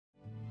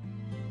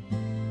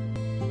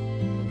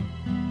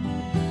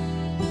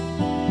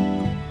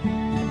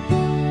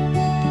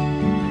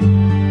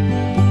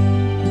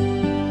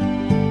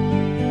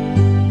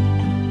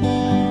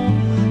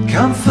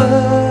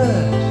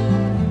Comfort,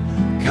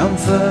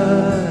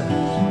 comfort,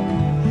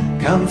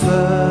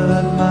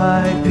 comfort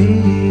my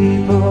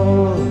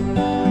people.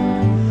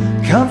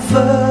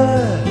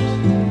 Comfort,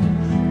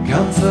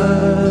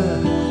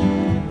 comfort,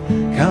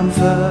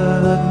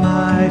 comfort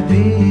my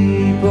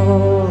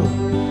people.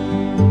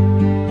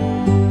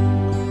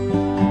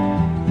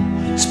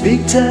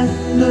 Speak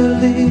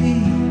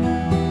tenderly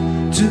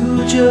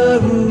to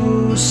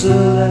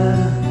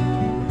Jerusalem.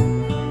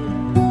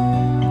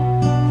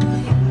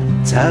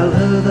 Tell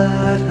her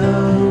that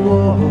her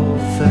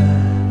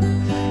warfare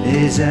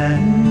is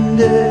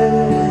ended.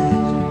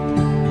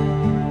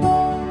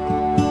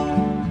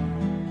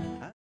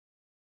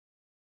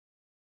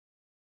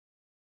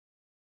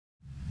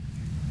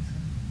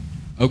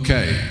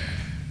 Okay,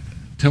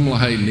 Tim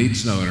LaHaye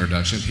needs no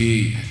introduction.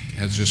 He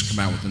has just come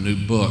out with a new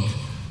book,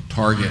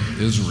 Target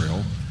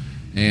Israel,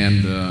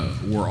 and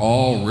we're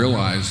all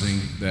realizing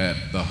that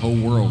the whole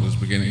world is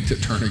beginning to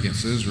turn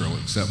against Israel,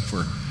 except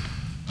for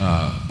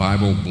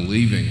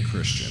Bible-believing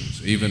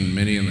Christians. Even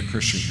many in the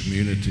Christian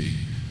community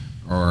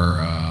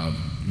are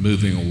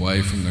moving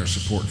away from their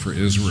support for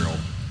Israel,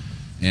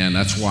 and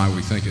that's why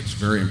we think it's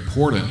very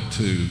important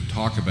to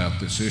talk about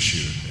this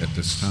issue at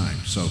this time.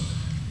 So,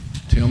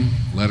 Tim,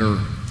 let her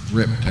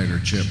rip, Tater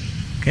Chip.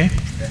 Okay.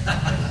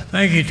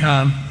 Thank you,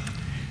 Tom.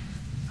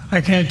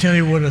 I can't tell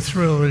you what a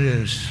thrill it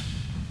is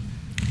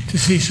to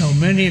see so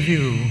many of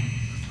you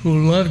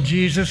who love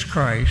Jesus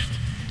Christ,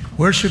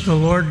 worship the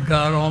Lord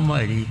God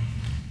Almighty,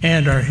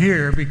 and are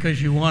here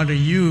because you want to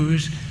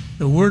use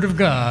the Word of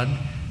God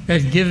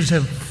that gives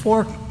a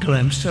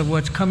foreglimpse of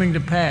what's coming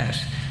to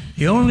pass.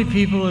 The only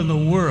people in the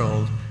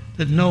world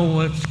that know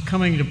what's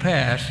coming to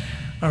pass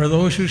are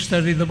those who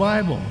study the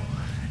Bible.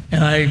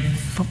 And I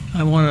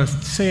want to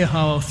say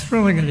how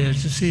thrilling it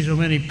is to see so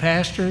many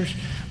pastors,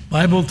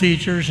 Bible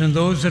teachers, and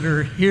those that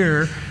are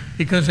here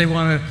because they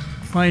want to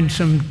find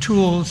some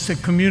tools to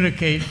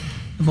communicate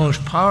the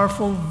most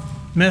powerful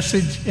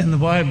message in the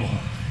Bible,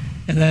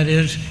 and that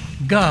is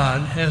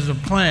God has a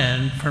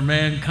plan for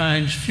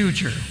mankind's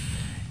future,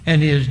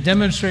 and He has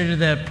demonstrated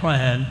that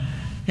plan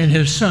in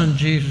His Son,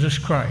 Jesus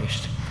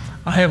Christ.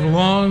 I have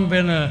long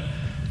been an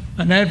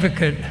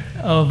advocate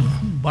of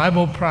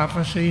Bible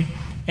prophecy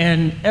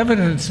and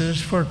evidences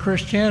for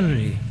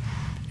Christianity.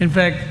 In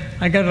fact,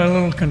 I got a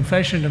little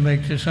confession to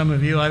make to some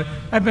of you.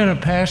 I've been a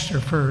pastor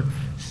for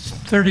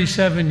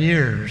 37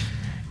 years,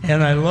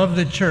 and I love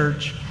the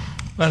church,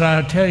 but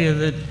I'll tell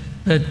you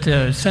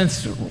that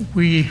since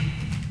we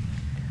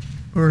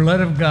were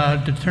led of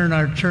God to turn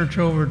our church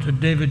over to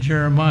David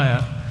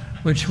Jeremiah,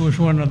 which was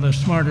one of the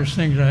smartest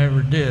things I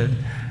ever did,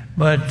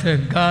 but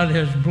God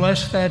has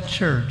blessed that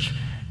church,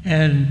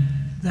 and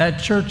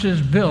that church is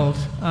built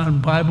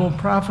on Bible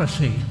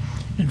prophecy.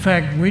 In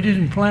fact, we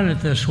didn't plan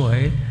it this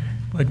way,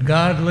 but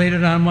God laid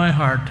it on my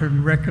heart to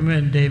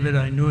recommend David.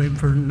 I knew him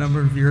for a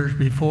number of years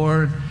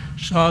before,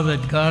 saw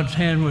that God's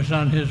hand was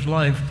on his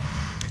life,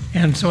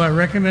 and so I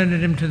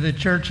recommended him to the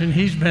church, and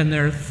he's been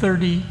there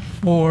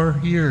 34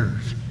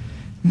 years.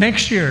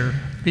 Next year,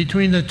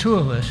 between the two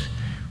of us,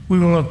 we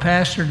will have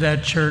pastored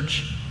that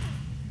church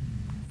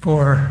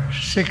for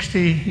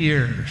 60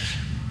 years.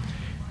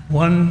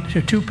 1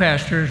 to 2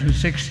 pastors in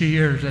 60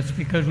 years. That's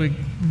because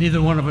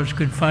neither one of us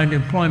could find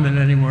employment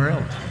anywhere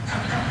else.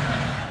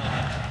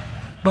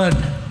 But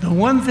the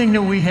one thing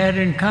that we had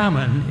in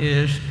common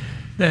is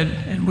that,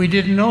 and we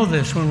didn't know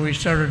this when we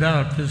started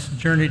out this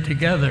journey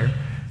together,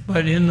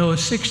 but in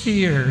those 60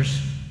 years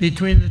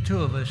between the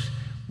two of us,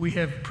 we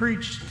have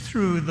preached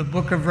through the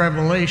book of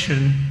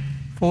Revelation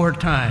 4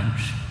 times.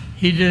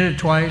 He did it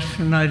twice,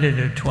 and I did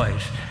it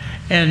twice.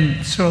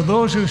 And so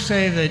those who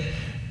say that,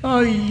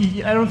 oh,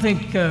 I don't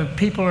think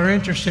people are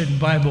interested in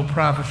Bible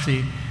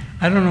prophecy,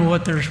 I don't know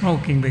what they're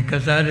smoking,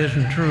 because that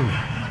isn't true.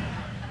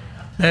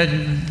 That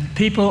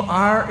people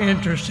are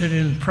interested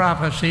in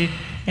prophecy,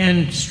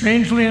 and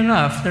strangely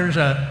enough, there's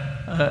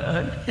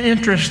an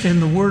interest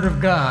in the Word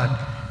of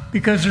God,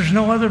 because there's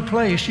no other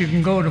place you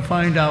can go to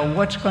find out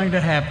what's going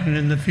to happen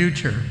in the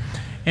future.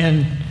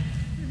 And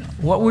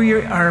what we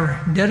are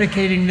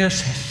dedicating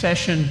this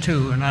session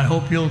to, and I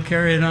hope you'll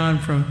carry it on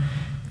from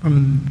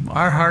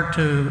our heart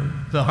to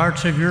the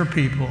hearts of your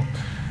people,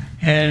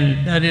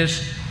 and that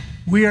is,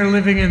 we are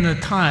living in the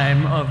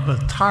time of the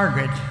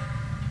target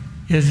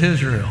is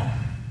Israel,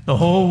 the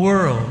whole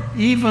world,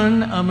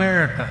 even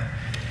America.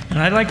 And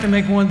I'd like to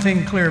make one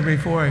thing clear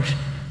before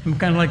I'm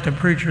kind of like the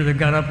preacher that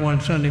got up one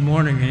Sunday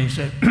morning and he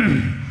said,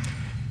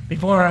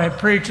 before I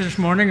preach this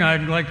morning,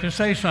 I'd like to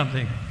say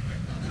something.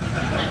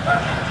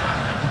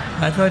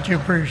 I thought your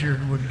preacher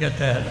would get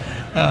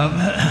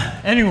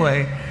that.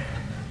 Anyway,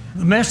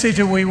 the message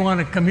that we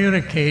want to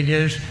communicate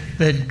is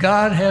that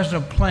God has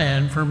a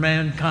plan for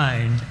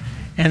mankind,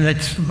 and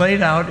it's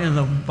laid out in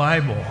the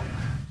Bible.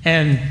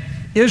 And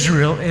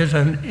Israel is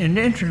an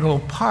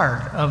integral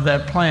part of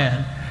that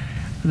plan.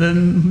 The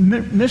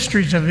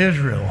mysteries of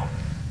Israel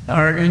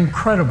are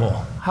incredible.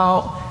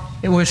 How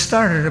it was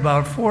started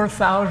about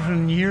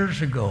 4,000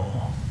 years ago.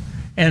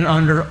 and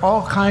under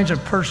all kinds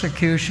of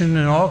persecution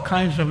and all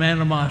kinds of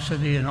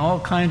animosity and all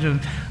kinds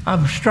of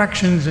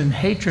obstructions and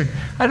hatred.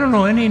 I don't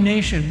know any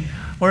nation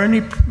or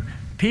any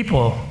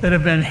people that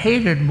have been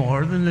hated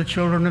more than the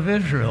children of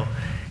Israel.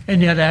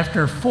 And yet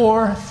after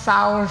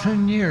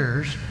 4,000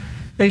 years,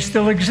 they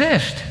still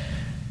exist.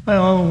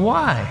 Well,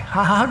 why?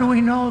 How do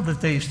we know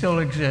that they still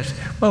exist?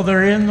 Well,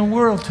 they're in the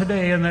world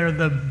today, and they're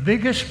the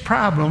biggest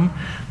problem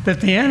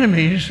that the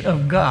enemies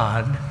of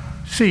God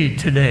see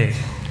today.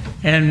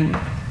 And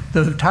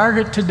the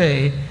target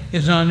today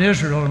is on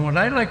Israel. And what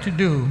I'd like to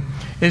do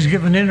is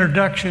give an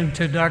introduction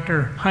to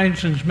Dr.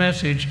 Heinzen's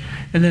message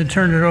and then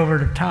turn it over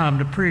to Tom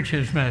to preach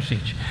his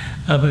message.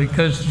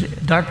 Because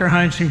Dr.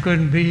 Heinzen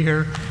couldn't be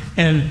here.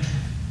 And,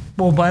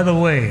 well, by the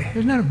way,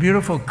 isn't that a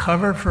beautiful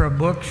cover for a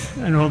book?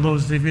 I know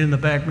those of you in the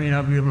back may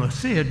not be able to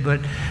see it, but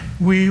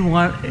we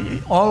want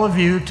all of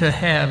you to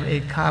have a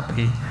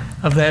copy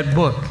of that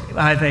book.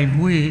 I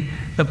think we,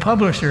 the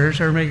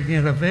publishers, are making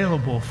it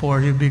available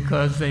for you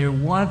because they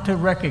want to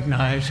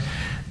recognize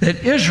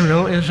that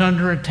Israel is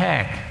under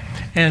attack.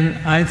 And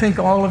I think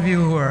all of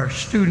you who are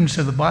students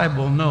of the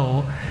Bible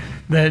know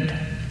that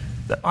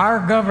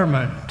our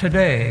government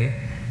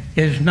today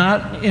is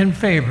not in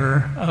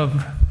favor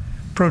of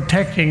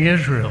protecting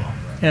Israel.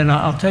 And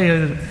I'll tell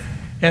you,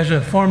 as a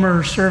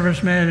former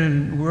serviceman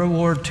in World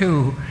War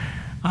II,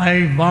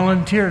 I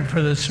volunteered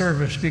for the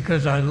service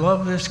because I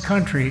love this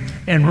country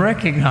and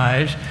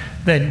recognize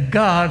that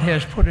God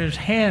has put his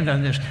hand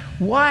on this.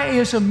 Why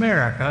is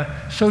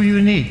America so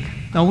unique?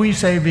 Now we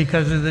say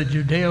because of the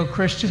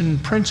Judeo-Christian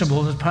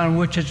principles upon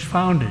which it's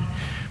founded.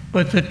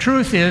 But the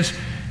truth is,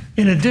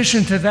 in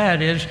addition to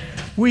that, is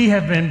we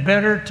have been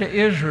better to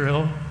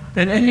Israel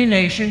than any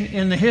nation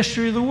in the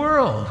history of the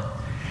world.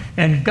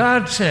 And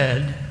God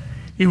said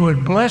he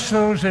would bless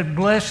those that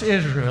bless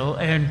Israel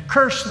and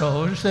curse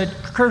those that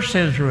curse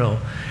Israel.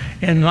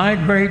 And my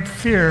great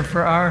fear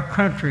for our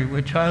country,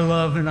 which I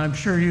love and I'm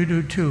sure you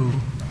do too,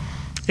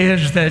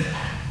 is that,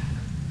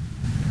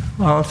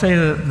 well, I'll say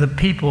the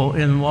people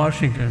in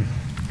Washington,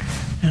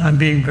 and I'm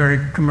being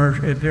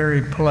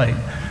very polite.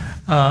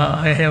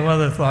 I have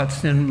other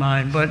thoughts in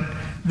mind, but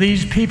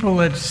these people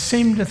that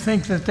seem to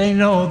think that they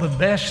know the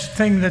best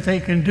thing that they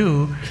can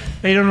do,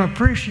 they don't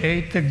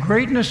appreciate the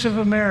greatness of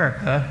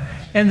America,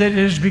 and that it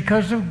is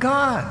because of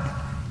God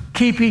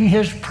keeping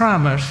his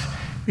promise,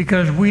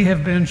 because we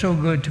have been so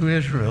good to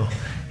Israel.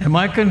 And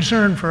my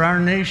concern for our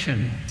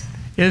nation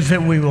is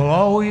that we will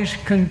always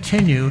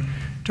continue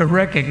to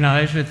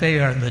recognize that they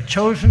are the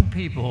chosen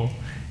people,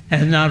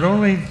 and not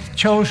only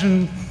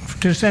chosen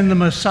to send the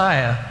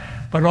Messiah,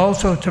 but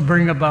also to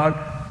bring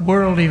about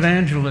world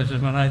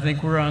evangelism, and I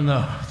think we're on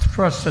the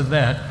thrust of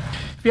that.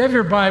 If you have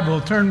your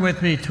Bible, turn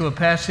with me to a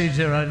passage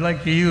that I'd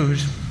like to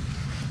use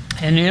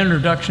in the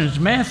introduction. It's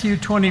Matthew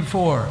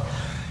 24.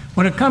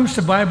 When it comes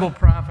to Bible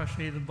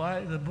prophecy, the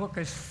book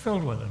is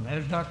filled with them.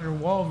 As Dr.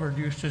 Walvoord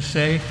used to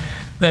say,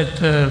 that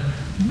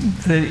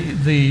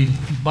the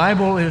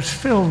Bible is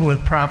filled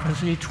with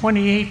prophecy,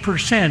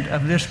 28%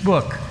 of this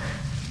book.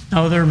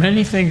 Now, there are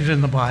many things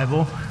in the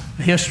Bible,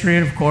 history,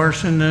 of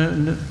course, and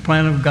the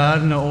plan of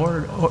God, and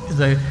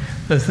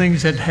the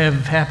things that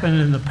have happened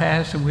in the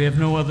past that we have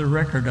no other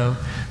record of.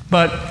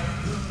 But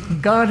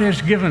God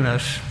has given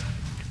us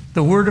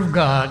the Word of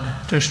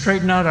God to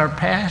straighten out our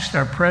past,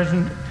 our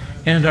present,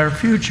 and our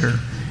future.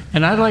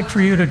 And I'd like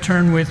for you to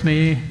turn with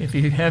me, if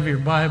you have your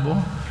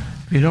Bible.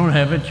 If you don't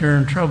have it, you're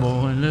in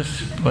trouble in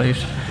this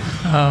place.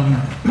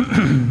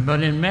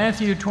 But in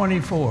Matthew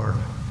 24,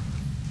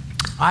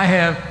 I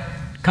have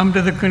come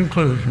to the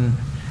conclusion,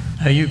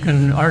 you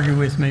can argue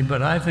with me,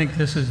 but I think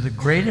this is the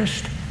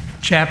greatest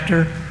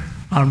chapter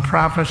on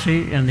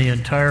prophecy in the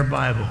entire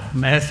Bible,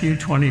 Matthew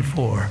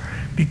 24,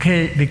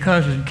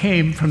 because it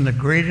came from the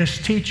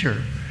greatest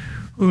teacher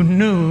who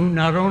knew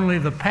not only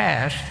the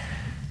past,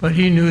 but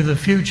he knew the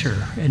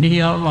future, and he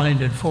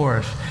outlined it for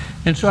us.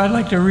 And so I'd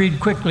like to read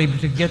quickly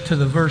to get to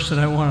the verse that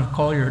I want to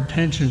call your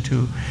attention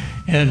to.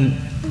 And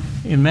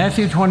in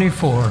Matthew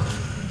 24,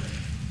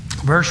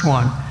 verse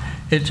 1,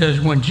 it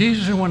says, when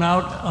Jesus went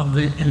out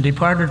and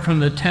departed from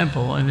the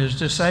temple, and his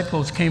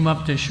disciples came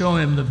up to show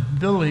him the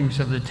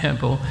buildings of the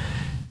temple,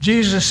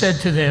 Jesus said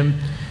to them,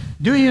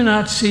 do you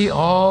not see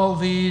all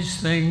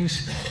these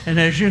things? And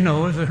as you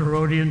know, it was a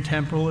Herodian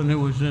temple, and it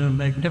was in a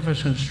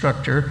magnificent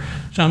structure.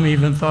 Some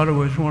even thought it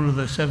was one of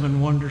the 7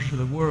 wonders of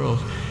the world.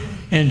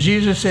 And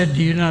Jesus said,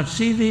 do you not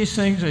see these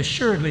things?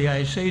 Assuredly,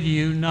 I say to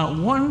you, not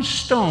one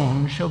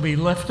stone shall be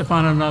left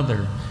upon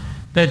another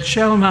that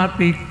shall not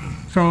be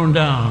thrown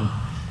down.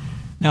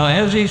 Now,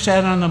 as he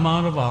sat on the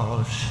Mount of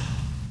Olives,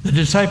 the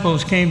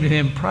disciples came to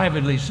him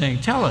privately,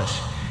 saying, tell us,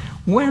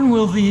 when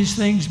will these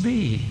things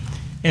be?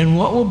 And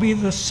what will be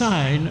the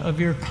sign of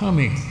your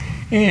coming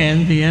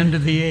and the end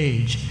of the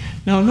age?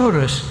 Now,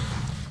 notice,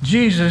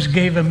 Jesus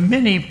gave a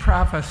mini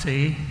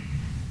prophecy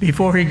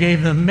before he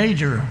gave the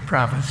major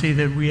prophecy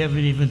that we haven't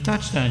even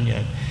touched on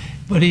yet.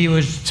 But he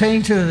was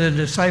saying to the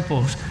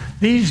disciples,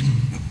 these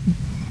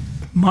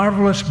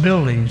marvelous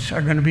buildings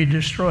are going to be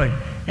destroyed.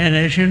 And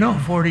as you know,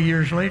 40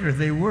 years later,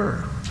 they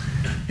were.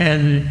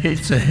 And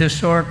it's a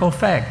historical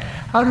fact.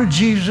 How did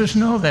Jesus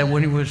know that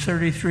when he was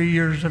 33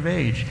 years of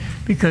age?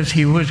 Because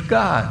he was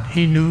God.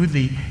 He knew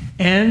the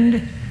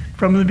end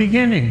from the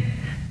beginning,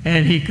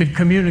 and he could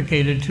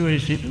communicate it to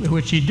us,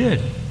 which he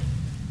did.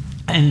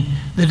 And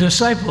the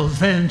disciples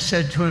then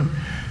said to him,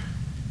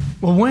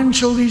 well, when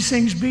shall these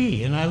things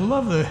be? And I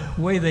love the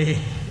way they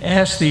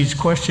ask these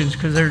questions,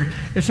 because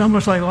it's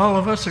almost like all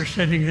of us are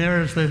sitting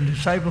there as the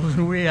disciples,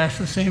 and we ask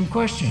the same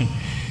question.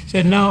 He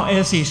said, now,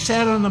 as he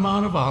sat on the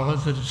Mount of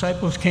Olives, the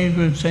disciples came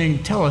to him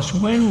saying, tell us,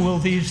 when will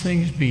these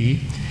things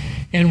be?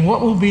 And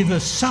what will be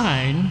the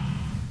sign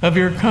of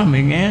your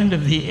coming and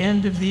of the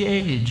end of the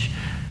age?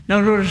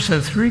 Now, notice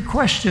the three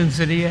questions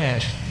that he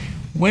asked.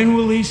 When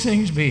will these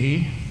things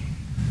be?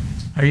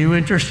 Are you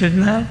interested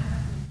in that?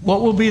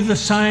 What will be the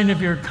sign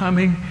of your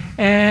coming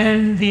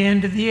and the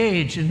end of the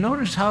age? And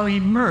notice how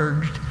he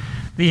merged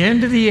the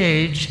end of the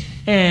age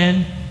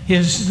and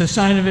the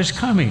sign of his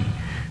coming,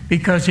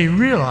 because he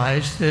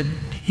realized that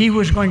he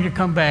was going to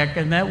come back,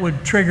 and that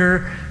would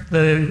trigger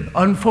the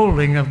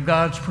unfolding of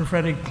God's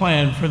prophetic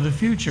plan for the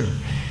future.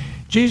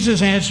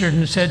 Jesus answered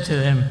and said to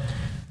them,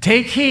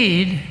 take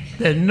heed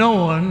that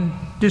no one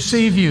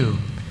deceive you.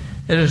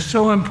 It is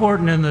so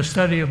important in the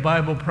study of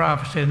Bible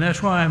prophecy, and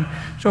that's why I'm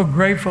so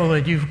grateful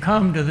that you've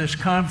come to this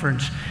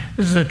conference.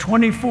 This is the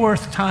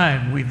 24th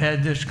time we've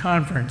had this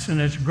conference, and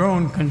it's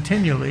grown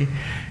continually.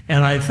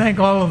 And I thank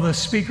all of the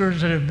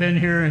speakers that have been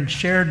here and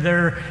shared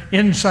their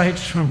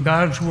insights from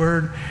God's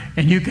Word,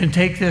 and you can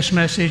take this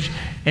message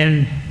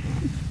and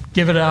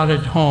give it out at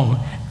home.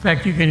 In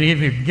fact, you can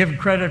either give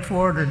credit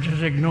for it or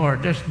just ignore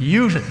it. Just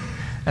use it.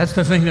 That's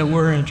the thing that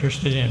we're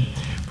interested in.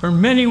 For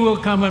many will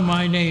come in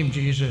my name,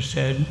 Jesus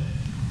said,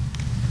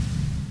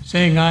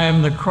 saying, I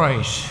am the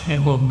Christ,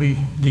 and will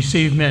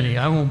deceive many.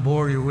 I won't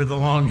bore you with a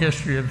long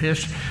history of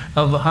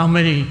how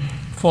many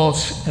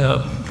false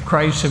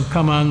Christs have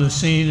come on the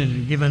scene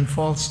and given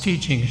false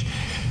teachings.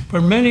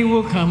 For many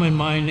will come in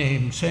my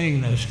name,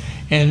 saying this.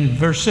 And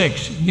verse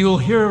 6, you'll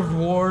hear of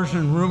wars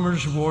and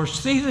rumors of wars.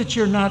 See that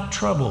you're not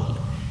troubled.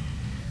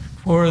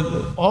 For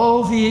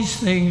all these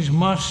things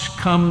must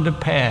come to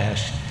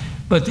pass,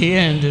 but the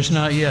end is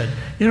not yet.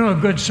 You know, a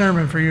good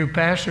sermon for you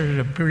pastors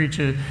to preach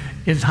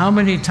is how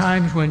many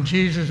times when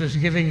Jesus is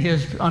giving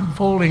his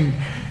unfolding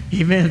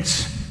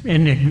events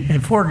in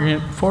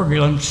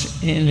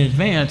foregrounds in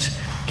advance,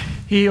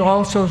 he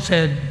also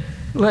said,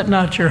 let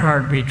not your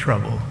heart be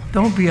troubled.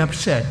 Don't be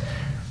upset.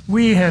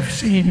 We have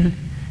seen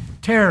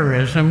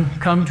terrorism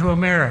come to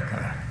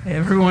America.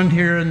 Everyone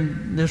here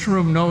in this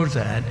room knows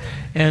that,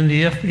 and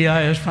the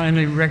FBI is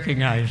finally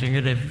recognizing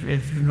it,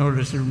 if you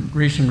notice the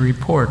recent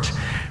reports.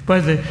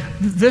 But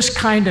this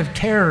kind of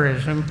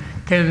terrorism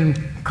can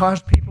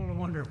cause people to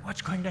wonder,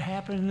 what's going to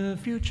happen in the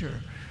future?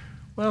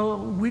 Well,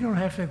 we don't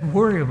have to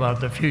worry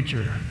about the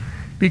future,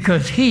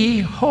 because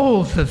he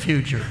holds the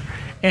future.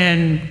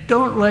 And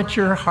don't let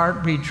your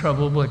heart be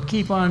troubled, but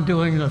keep on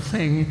doing the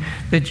thing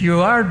that you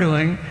are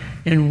doing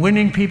in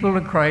winning people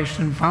to Christ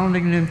and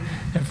finding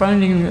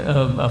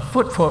a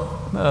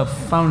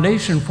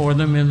foundation for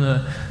them in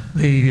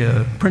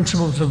the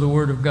principles of the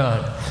Word of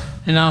God.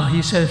 And now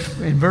he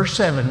says in verse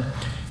 7,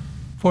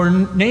 for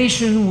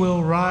nation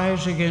will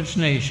rise against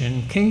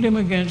nation, kingdom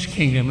against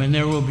kingdom, and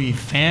there will be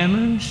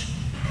famines,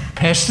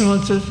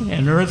 pestilences,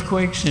 and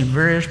earthquakes in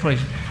various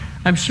places.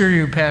 I'm sure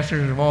you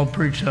pastors have all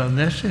preached on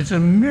this. It's a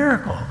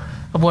miracle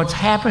of what's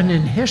happened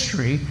in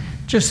history,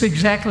 just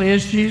exactly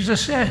as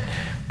Jesus said.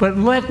 But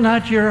let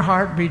not your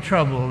heart be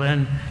troubled,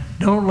 and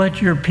don't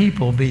let your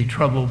people be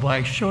troubled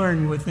by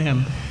sharing with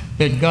them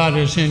that God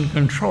is in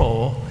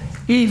control,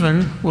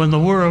 even when the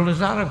world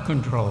is out of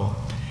control.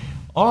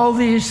 All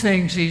these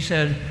things, he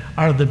said,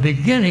 are the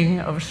beginning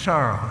of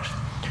sorrows.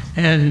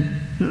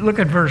 And look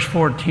at verse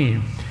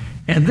 14.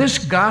 And this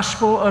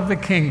gospel of the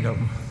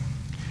kingdom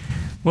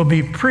will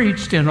be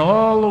preached in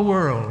all the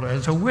world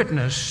as a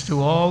witness to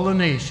all the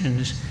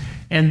nations,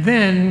 and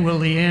then will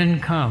the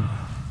end come.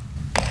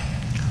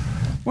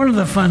 One of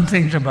the fun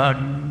things about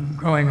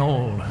growing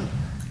old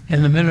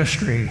in the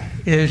ministry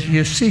is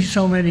you see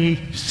so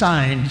many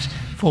signs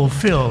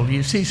fulfilled.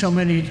 You see so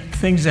many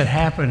things that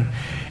happen.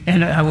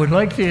 And I would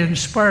like to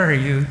inspire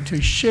you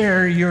to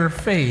share your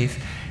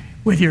faith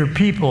with your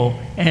people,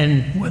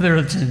 and whether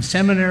it's in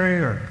seminary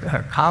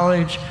or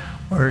college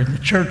or the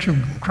Church of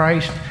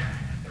Christ,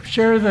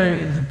 share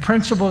the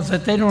principles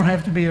that they don't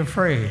have to be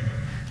afraid.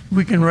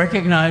 We can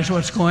recognize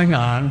what's going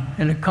on,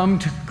 and it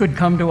could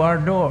come to our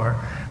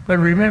door. But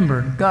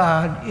remember,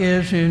 God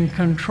is in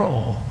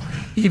control,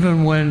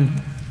 even when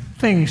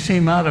things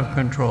seem out of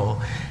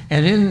control.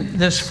 And in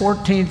this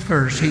 14th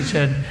verse, he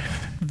said,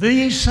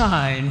 the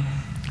sign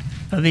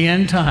of the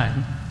end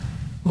time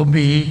will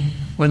be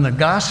when the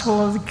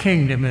gospel of the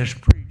kingdom is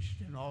preached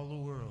in all the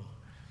world.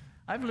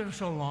 I've lived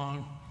so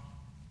long.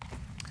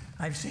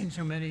 I've seen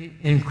so many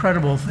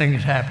incredible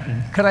things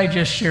happen. Could I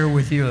just share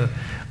with you a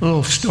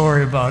little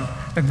story about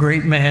a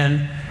great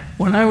man?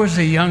 When I was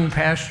a young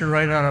pastor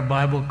right out of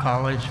Bible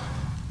college,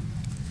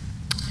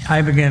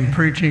 I began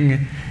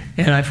preaching,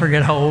 and I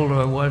forget how old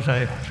I was.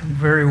 I was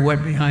very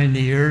wet behind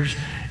the ears,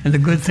 And the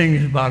good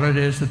thing about it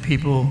is the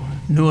people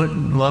knew it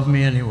and loved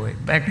me anyway.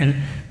 Back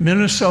in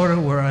Minnesota,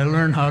 where I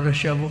learned how to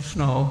shovel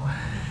snow,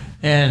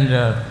 and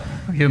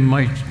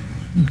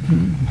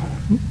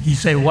you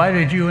say, why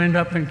did you end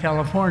up in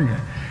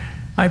California?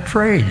 I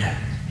prayed.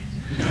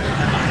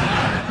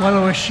 While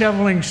I was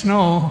shoveling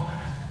snow,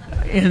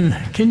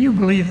 can you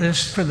believe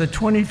this? For the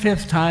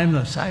 25th time,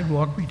 the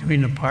sidewalk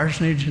between the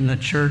parsonage and the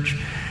church,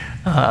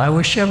 I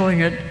was shoveling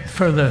it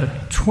for the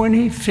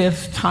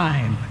 25th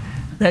time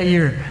that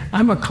year.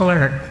 I'm a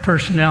cleric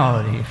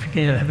personality, if you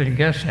can't have any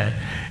guess that.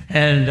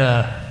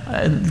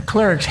 And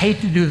clerics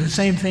hate to do the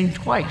same thing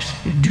twice.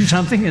 You do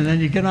something and then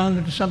you get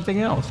on to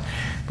something else.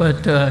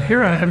 But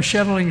here I am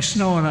shoveling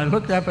snow, and I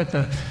looked up at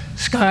the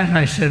sky and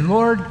I said,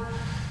 Lord,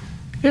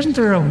 isn't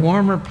there a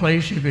warmer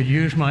place you could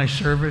use my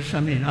service? I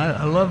mean,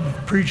 I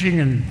love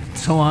preaching and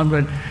so on,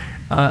 but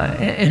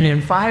and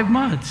in 5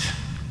 months,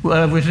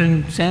 I was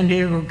in San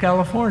Diego,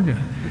 California.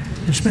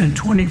 I spent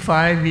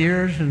 25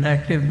 years in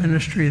active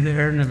ministry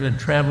there, and I've been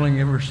traveling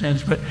ever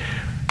since. But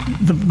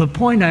the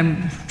point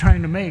I'm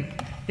trying to make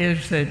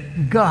is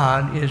that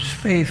God is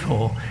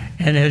faithful,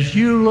 and as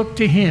you look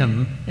to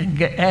Him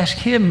and ask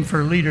Him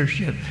for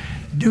leadership,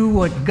 do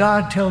what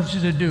God tells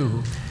you to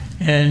do,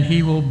 and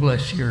He will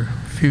bless your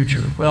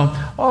future.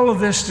 Well, all of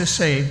this to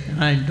say,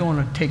 and I don't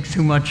want to take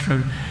too much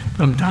from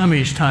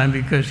Tommy's time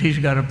because he's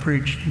got to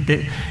preach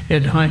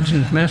Ed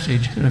Heinzen's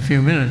message in a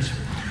few minutes.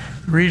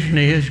 The reason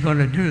he is going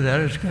to do that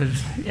is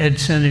because Ed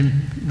sent him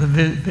the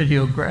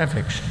video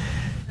graphics,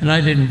 and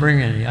I didn't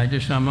bring any.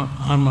 I'm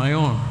on my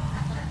own.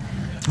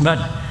 But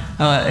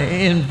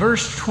in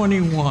verse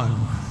 21,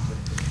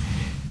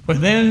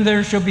 but then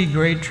there shall be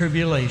great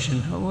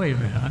tribulation. Oh, wait a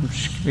minute, I'm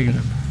skipping.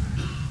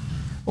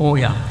 Oh,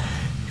 yeah.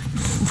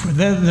 For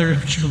then there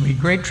shall be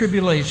great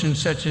tribulation,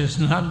 such as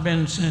not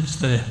been since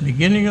the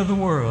beginning of the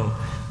world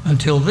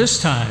until this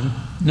time,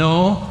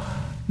 no,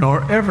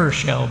 nor ever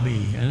shall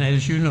be. And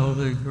as you know,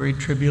 the great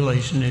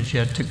tribulation is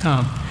yet to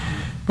come.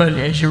 But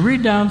as you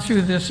read down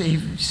through this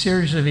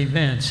series of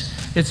events,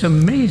 it's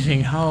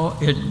amazing how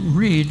it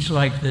reads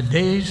like the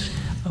days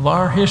of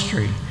our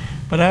history.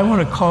 But I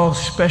want to call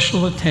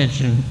special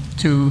attention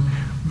to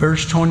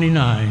verse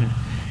 29.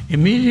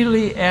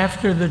 Immediately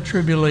after the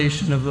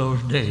tribulation of those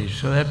days.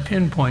 So that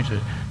pinpoints it.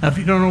 Now, if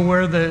you don't know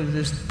where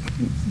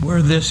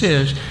this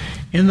is,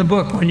 in the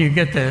book, when you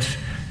get this,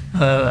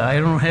 I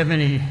don't have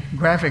any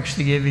graphics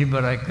to give you,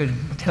 but I could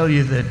tell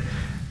you that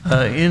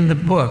in the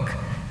book,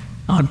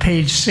 on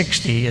page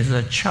 60 is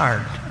a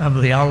chart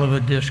of the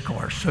Olivet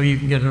Discourse, so you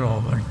can get it all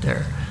right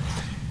there.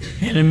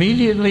 And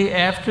immediately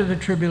after the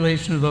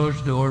tribulation of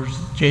those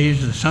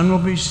days, the sun will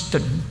be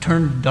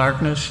turned to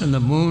darkness, and the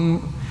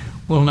moon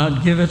will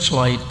not give its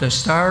light. The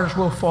stars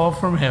will fall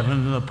from heaven,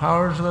 and the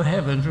powers of the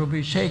heavens will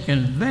be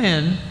shaken.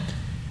 Then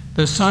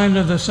the sign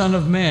of the Son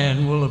of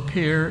Man will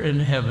appear in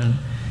heaven.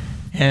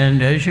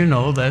 And as you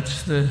know,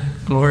 that's the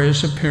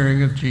glorious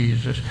appearing of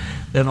Jesus.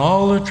 Then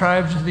all the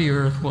tribes of the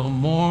earth will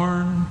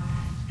mourn,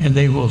 and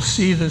they will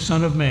see the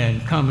Son of Man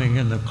coming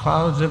in the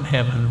clouds of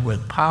heaven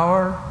with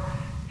power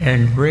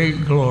and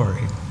great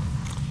glory.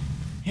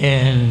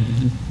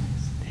 And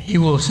He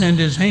will send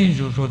His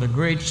angels with a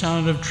great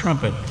sound of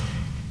trumpet.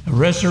 The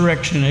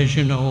resurrection, as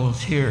you know,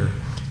 is here.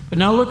 But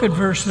now look at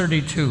verse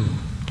 32.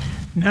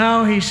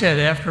 Now he said,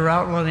 after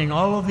outlining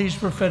all of these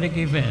prophetic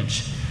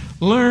events,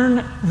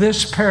 learn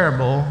this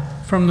parable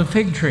from the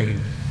fig tree.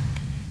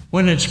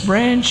 When its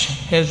branch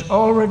has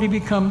already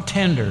become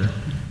tender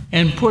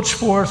and puts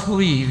forth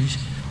leaves,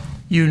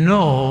 you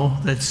know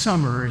that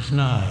summer is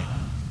nigh.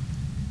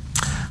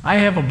 I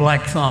have a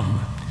black thumb.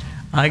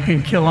 I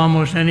can kill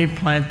almost any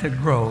plant that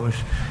grows.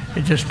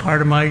 It's just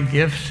part of my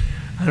gifts.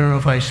 I don't know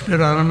if I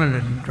spit on them and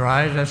it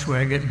dries. That's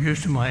where I get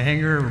used to my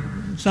anger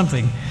or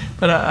something.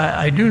 But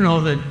I do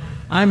know that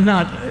I'm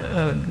not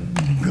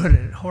good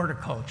at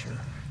horticulture.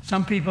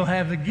 Some people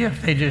have the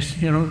gift. They just,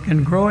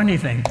 can grow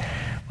anything.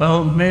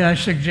 Well, may I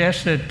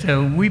suggest that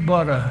we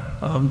bought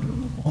a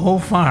whole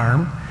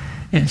farm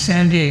in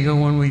San Diego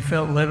when we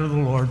felt led of the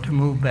Lord to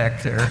move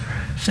back there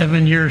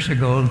 7 years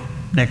ago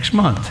next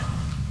month.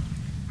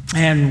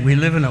 And we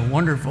live in a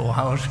wonderful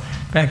house.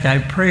 In fact, I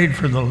prayed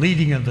for the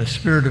leading of the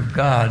Spirit of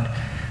God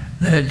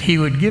that He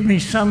would give me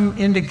some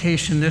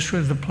indication this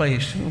was the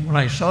place. When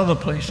I saw the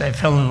place, I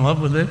fell in love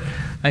with it.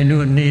 I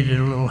knew it needed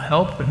a little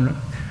help, and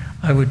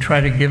I would try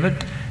to give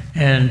it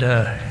and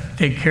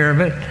take care of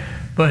it.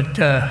 But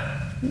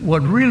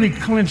what really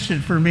clinched it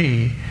for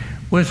me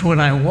was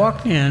when I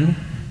walked in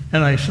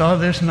and I saw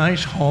this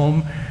nice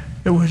home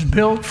that was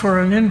built for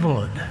an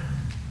invalid.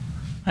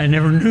 I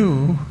never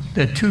knew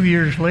that 2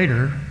 years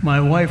later, my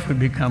wife would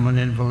become an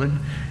invalid,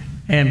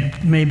 and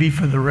maybe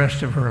for the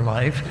rest of her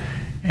life.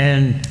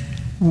 And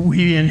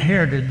we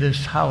inherited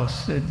this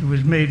house that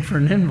was made for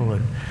an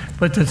invalid.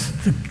 But the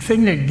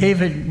thing that gave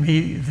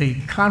me the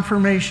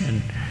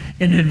confirmation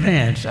in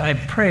advance, I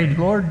prayed,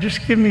 Lord,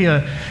 just give me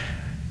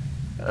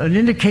an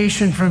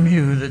indication from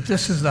you that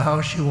this is the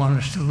house you want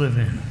us to live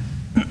in.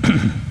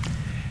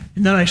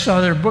 And then I saw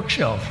their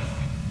bookshelf.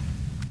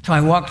 So I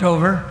walked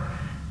over,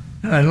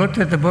 and I looked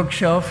at the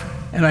bookshelf,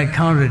 and I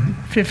counted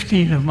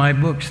 15 of my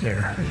books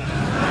there.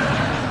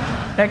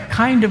 That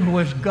kind of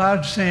was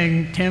God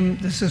saying, Tim,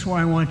 this is where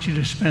I want you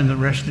to spend the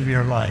rest of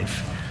your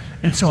life.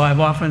 And so I've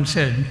often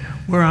said,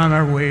 we're on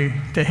our way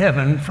to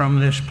heaven from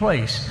this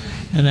place.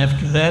 And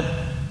after that,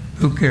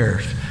 who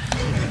cares?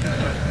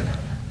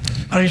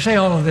 I say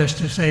all of this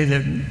to say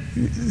that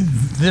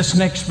this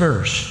next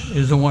verse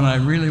is the one I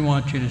really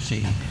want you to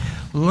see.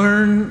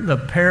 Learn the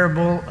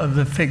parable of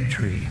the fig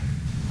tree.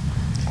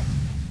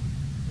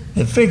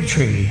 The fig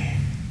tree,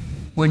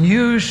 when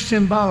used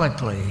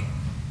symbolically,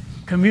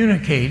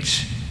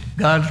 communicates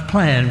God's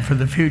plan for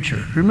the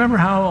future. Remember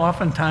how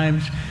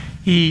oftentimes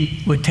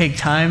he would take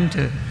time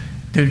to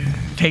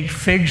take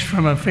figs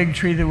from a fig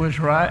tree that was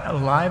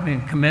alive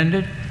and commend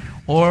it?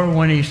 Or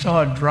when he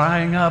saw it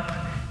drying up,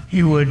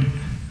 he would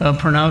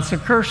pronounce a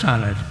curse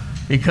on it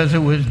because it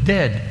was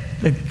dead.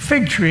 The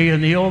fig tree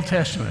in the Old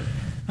Testament.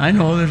 I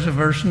know there's a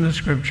verse in the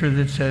scripture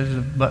that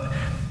says, but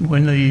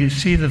when you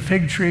see the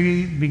fig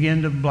tree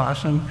begin to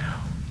blossom,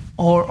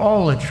 or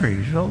all the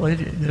trees, well,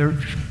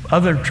 there's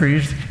other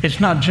trees. It's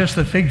not just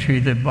the fig tree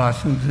that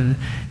blossoms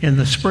in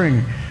the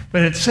spring,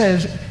 but it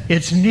says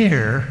it's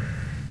near,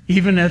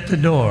 even at the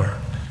door.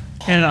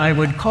 And I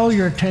would call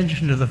your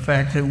attention to the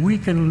fact that we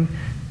can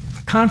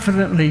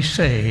confidently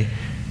say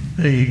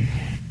the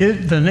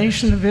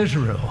nation of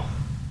Israel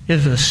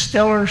is a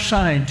stellar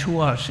sign to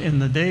us in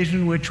the days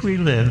in which we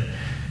live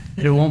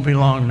that it won't be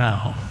long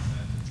now.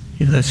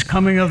 This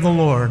coming of the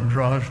Lord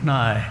draws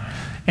nigh.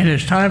 And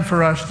it's time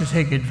for us to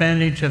take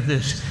advantage of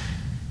this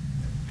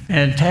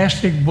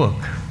fantastic book,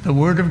 the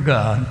Word of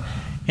God,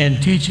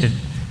 and teach it.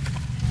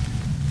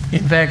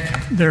 In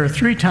fact, there are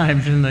 3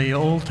 times in the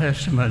Old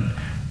Testament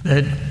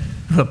that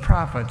the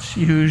prophets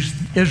used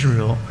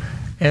Israel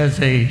as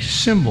a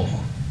symbol.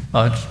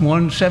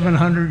 It's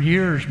 700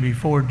 years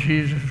before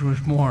Jesus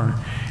was born.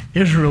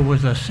 Israel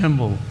was a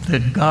symbol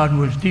that God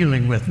was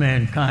dealing with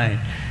mankind.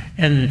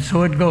 And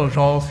so it goes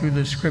all through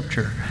the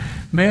scripture.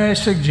 May I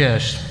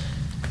suggest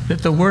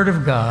that the Word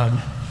of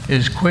God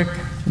is quick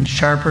and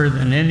sharper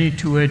than any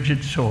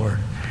two-edged sword,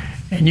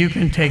 and you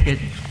can take it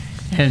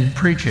and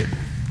preach it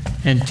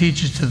and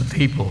teach it to the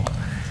people.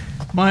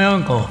 My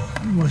uncle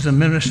was a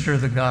minister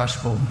of the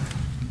gospel.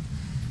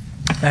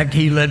 In fact,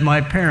 he led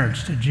my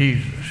parents to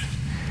Jesus.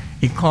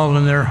 He called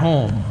in their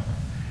home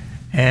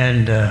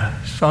and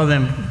saw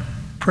them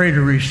pray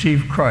to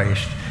receive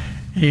Christ.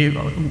 He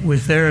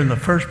was there in the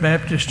First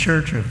Baptist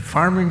Church of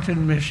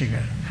Farmington,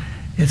 Michigan.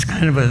 It's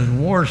kind of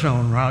a war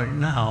zone right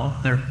now.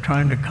 They're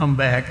trying to come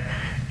back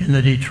in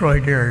the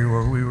Detroit area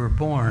where we were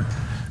born.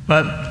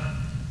 But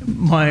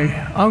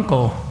my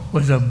uncle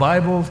was a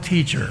Bible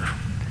teacher,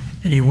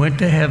 and he went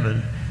to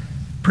heaven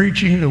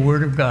preaching the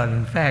Word of God.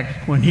 In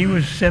fact, when he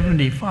was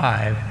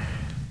 75,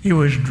 he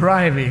was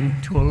driving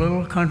to a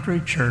little country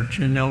church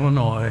in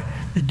Illinois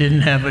that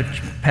didn't have a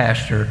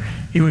pastor.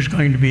 He was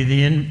going to be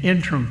the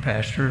interim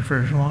pastor for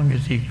as long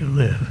as he could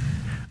live.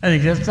 I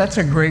think that's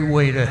a great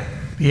way to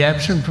be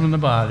absent from the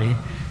body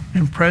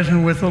and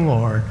present with the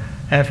Lord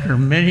after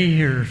many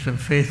years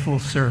of faithful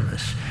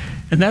service.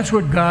 And that's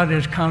what God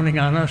is counting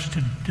on us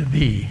to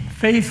be,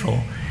 faithful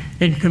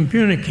in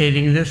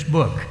communicating this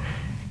book.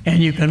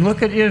 And you can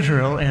look at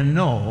Israel and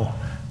know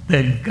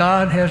that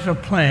God has a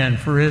plan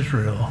for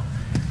Israel.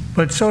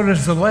 But so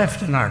does the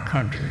left in our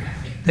country.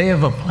 They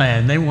have a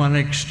plan. They want to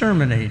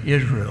exterminate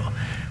Israel.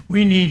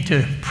 We need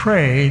to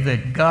pray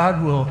that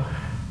God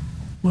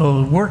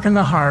will work in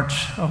the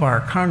hearts of our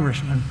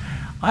congressmen.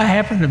 I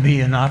happen to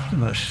be an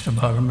optimist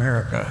about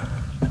America.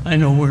 I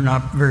know we're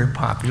not very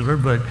popular,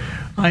 but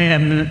I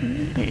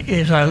am,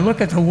 as I look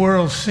at the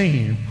world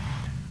scene,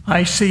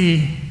 I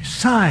see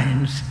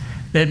signs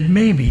that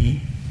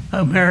maybe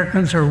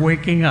Americans are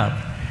waking up.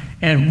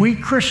 And we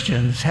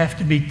Christians have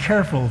to be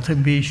careful to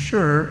be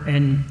sure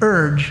and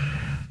urge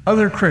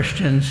other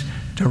Christians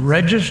to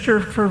register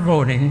for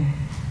voting,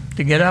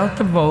 to get out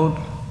to vote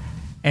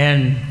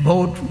and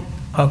vote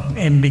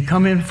and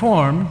become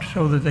informed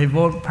so that they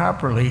vote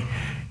properly,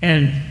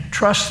 and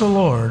trust the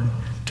Lord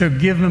to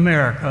give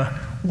America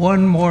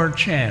one more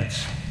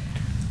chance.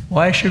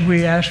 Why should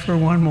we ask for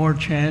one more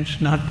chance?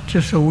 Not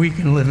just so we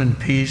can live in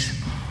peace,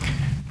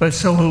 but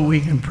so that we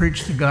can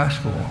preach the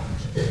gospel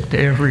to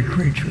every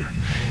creature.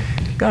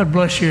 God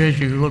bless you as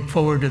you look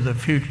forward to the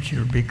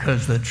future,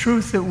 because the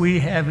truth that we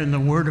have in the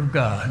Word of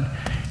God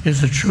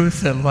is the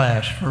truth that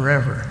lasts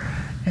forever.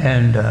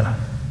 And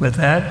with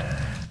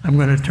that, I'm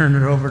going to turn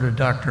it over to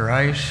Dr.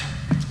 Ice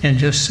and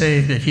just say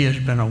that he has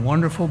been a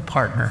wonderful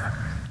partner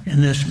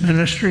in this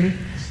ministry,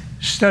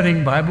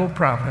 studying Bible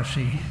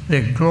prophecy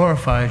that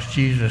glorifies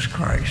Jesus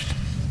Christ.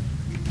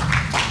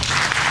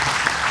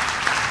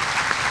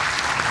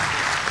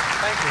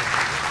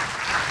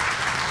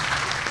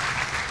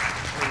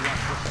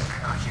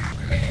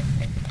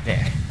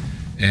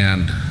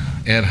 And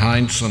Ed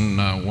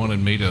Heinsohn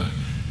wanted me to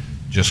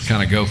just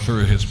kind of go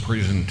through his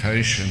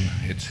presentation.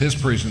 It's his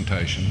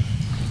presentation,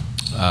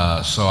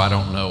 so I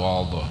don't know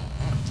all the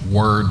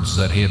words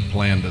that he had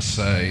planned to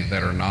say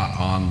that are not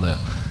on the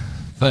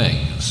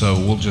thing. So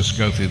we'll just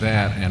go through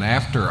that. And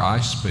after I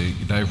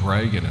speak, Dave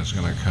Reagan is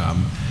going to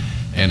come,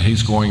 and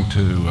he's going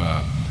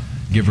to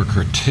give a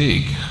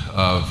critique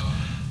of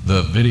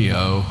the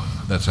video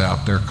that's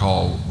out there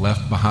called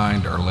Left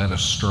Behind or Led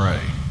Astray.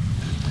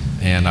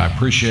 And I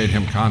appreciate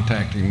him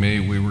contacting me.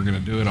 We were going to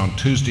do it on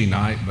Tuesday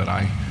night, but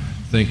I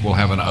think we'll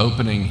have an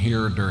opening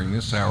here during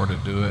this hour to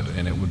do it,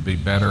 and it would be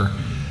better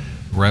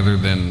rather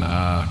than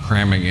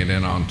cramming it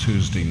in on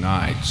Tuesday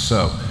night.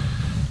 So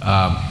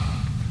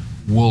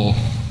we'll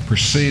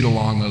proceed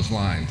along those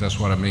lines. That's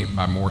what I mean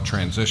by more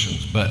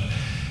transitions. But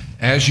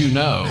as you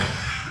know,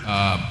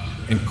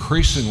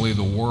 increasingly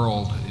the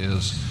world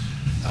is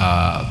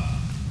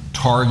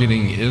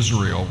targeting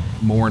Israel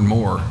more and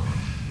more.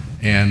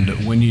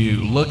 And when you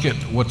look at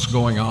what's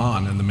going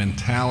on and the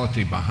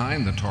mentality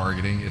behind the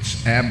targeting,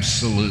 it's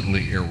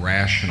absolutely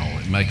irrational.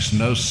 It makes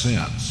no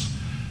sense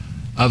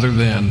other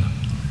than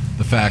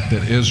the fact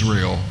that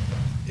Israel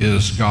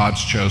is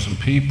God's chosen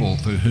people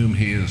through whom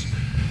he is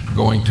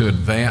going to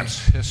advance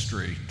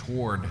history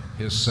toward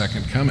his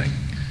second coming.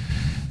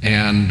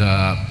 And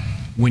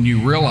when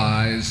you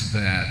realize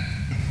that,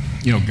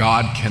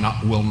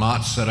 God will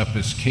not set up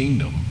his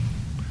kingdom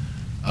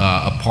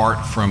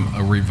apart from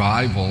a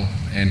revival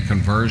and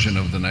conversion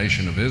of the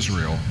nation of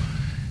Israel.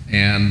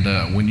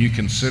 And when you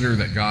consider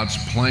that God's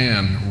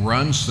plan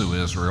runs through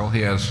Israel,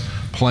 he has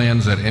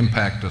plans that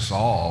impact us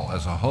all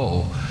as a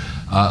whole,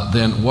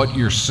 then what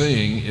you're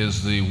seeing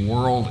is the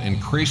world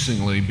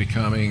increasingly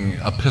becoming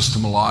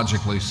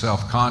epistemologically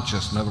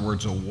self-conscious, in other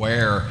words,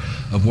 aware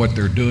of what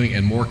they're doing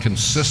and more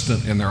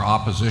consistent in their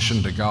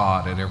opposition to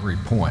God at every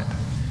point.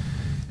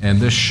 And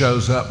this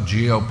shows up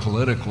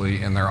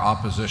geopolitically in their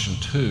opposition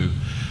to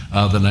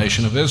the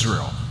nation of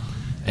Israel.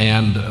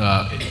 And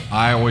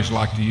I always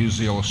like to use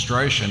the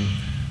illustration,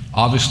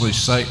 obviously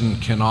Satan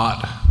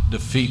cannot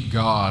defeat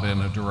God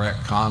in a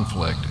direct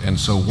conflict, and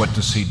so what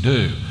does he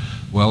do?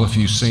 Well, if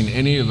you've seen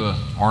any of the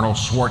Arnold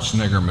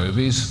Schwarzenegger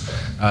movies,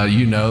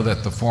 you know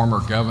that the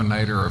former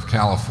governor of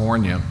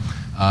California,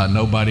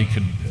 nobody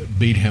could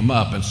beat him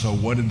up, and so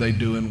what did they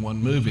do in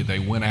one movie? They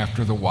went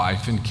after the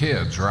wife and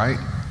kids, right?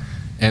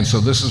 And so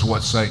this is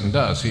what Satan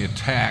does. He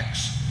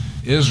attacks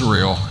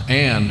Israel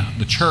and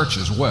the church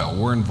as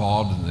well. We're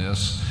involved in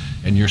this,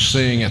 and you're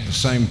seeing at the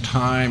same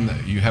time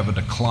that you have a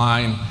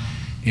decline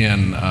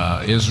in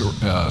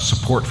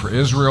support for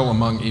Israel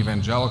among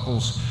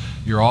evangelicals.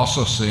 You're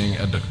also seeing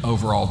an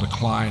overall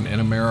decline in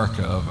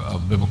America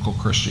of biblical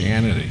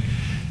Christianity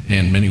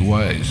in many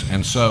ways.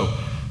 And so,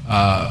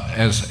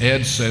 as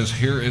Ed says,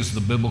 here is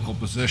the biblical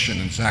position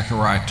in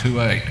Zechariah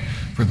 2:8.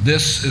 For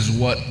this is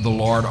what the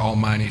Lord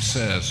Almighty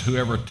says,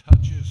 whoever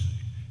touches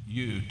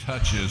you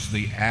touches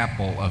the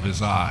apple of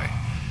his eye.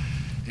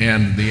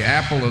 And the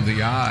apple of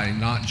the eye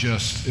not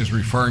just is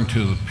referring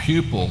to the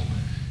pupil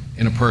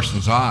in a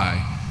person's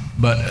eye,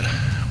 but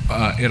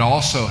it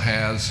also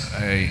has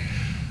a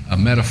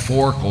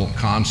metaphorical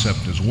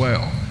concept as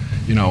well.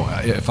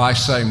 If I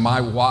say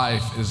my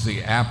wife is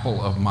the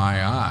apple of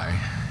my eye,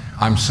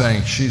 I'm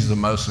saying she's the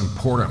most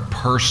important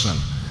person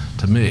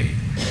to me.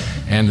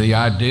 And the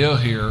idea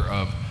here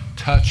of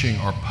touching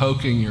or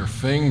poking your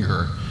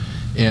finger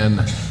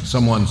in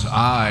someone's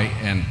eye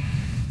and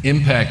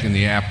impacting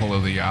the apple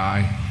of the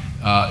eye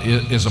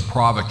is a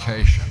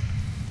provocation.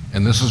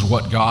 And this is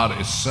what God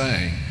is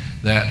saying,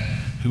 that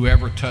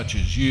whoever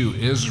touches you,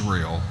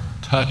 Israel,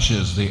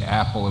 touches the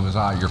apple of his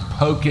eye. You're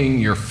poking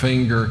your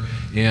finger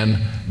in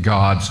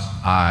God's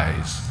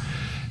eyes.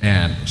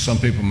 And some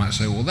people might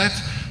say, well,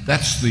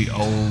 that's the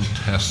Old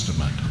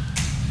Testament.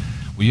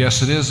 Well,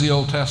 yes, it is the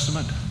Old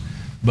Testament,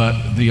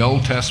 but the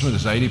Old Testament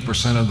is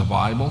 80% of the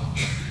Bible,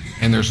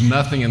 and there's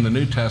nothing in the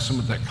New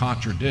Testament that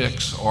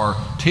contradicts or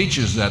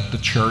teaches that the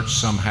church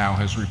somehow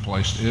has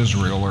replaced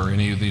Israel or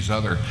any of these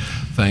other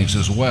things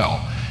as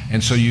well.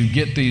 And so you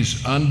get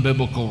these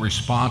unbiblical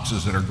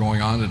responses that are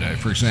going on today.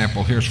 For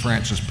example, here's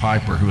Francis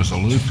Piper, who is a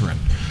Lutheran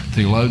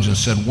theologian,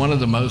 said one of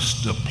the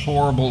most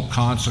deplorable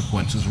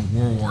consequences of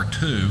World War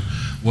II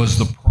was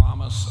the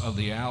promise of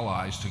the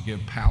Allies to give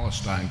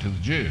Palestine to the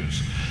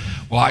Jews.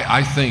 Well,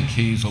 I think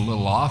he's a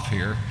little off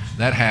here.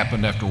 That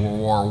happened after World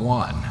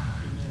War I.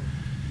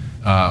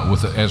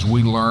 As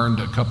we learned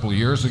a couple of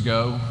years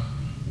ago,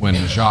 when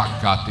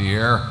Jacques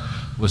Gauthier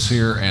was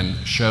here and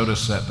showed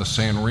us that the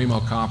San Remo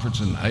Conference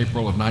in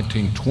April of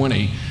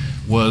 1920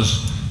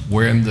 was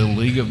when the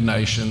League of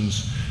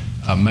Nations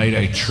made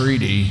a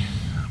treaty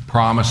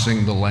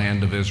promising the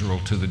land of Israel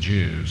to the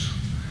Jews,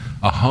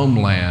 a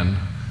homeland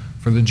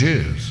for the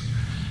Jews.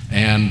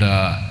 And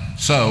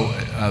so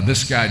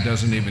this guy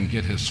doesn't even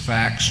get his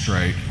facts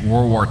straight.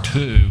 World War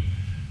II,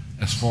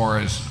 as far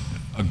as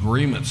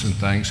agreements and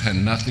things, had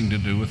nothing to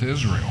do with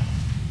Israel.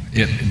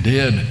 It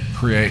did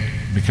create,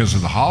 because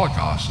of the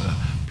Holocaust, a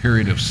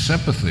period of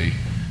sympathy,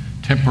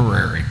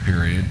 temporary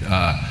period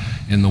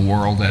in the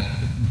world that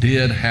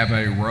did have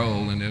a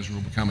role in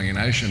Israel becoming a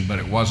nation, but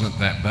it wasn't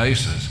that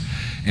basis.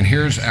 And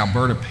here's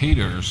Alberta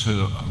Peters,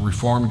 who a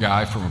Reformed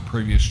guy from a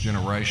previous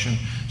generation,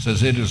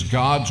 says it is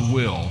God's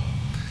will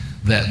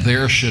that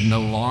there should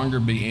no longer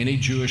be any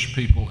Jewish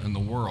people in the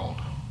world.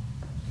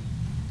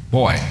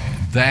 Boy,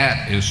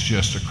 that is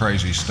just a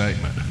crazy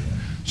statement.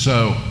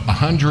 So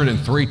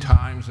 103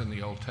 times in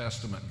the Old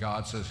Testament,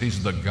 God says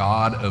he's the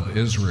God of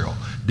Israel.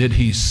 Did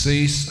he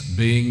cease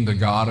being the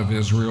God of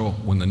Israel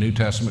when the New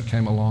Testament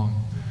came along?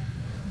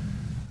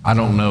 I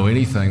don't know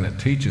anything that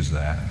teaches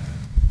that.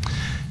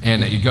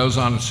 And he goes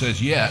on and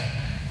says, yet,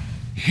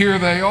 here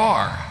they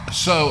are.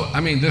 So,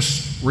 I mean,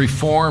 this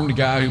reformed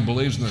guy who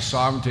believes in the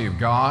sovereignty of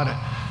God,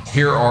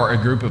 here are a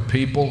group of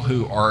people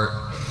who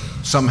are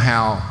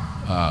somehow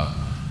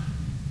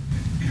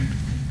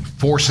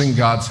forcing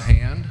God's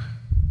hand.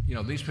 You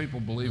know, these people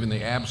believe in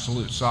the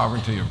absolute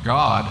sovereignty of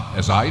God,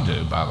 as I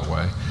do, by the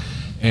way.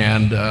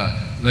 And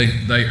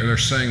they're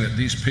saying that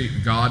these people,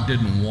 God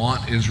didn't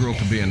want Israel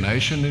to be a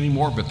nation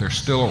anymore, but they're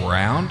still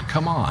around.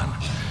 Come on.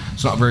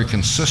 It's not very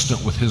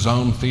consistent with his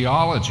own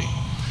theology.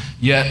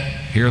 Yet,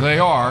 here they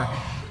are.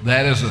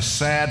 That is a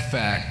sad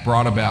fact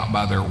brought about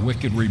by their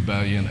wicked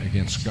rebellion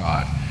against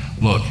God.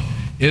 Look,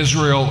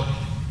 Israel,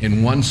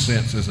 in one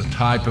sense, is a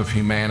type of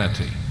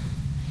humanity.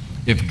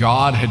 If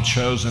God had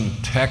chosen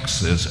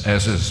Texas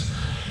as his,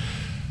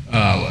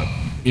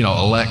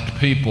 elect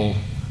people,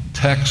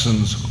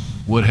 Texans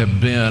would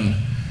have been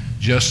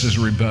just as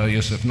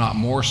rebellious, if not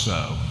more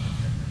so,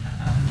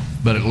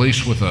 but at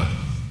least with a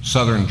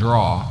southern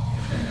draw,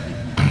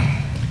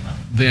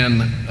 than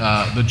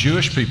the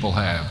Jewish people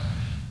have.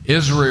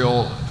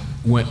 Israel,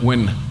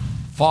 when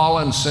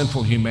fallen,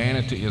 sinful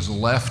humanity is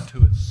left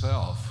to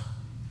itself,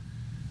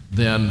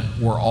 then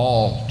we're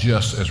all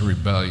just as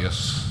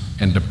rebellious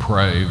and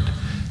depraved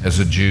as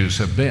the Jews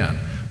have been.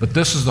 But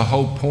this is the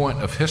whole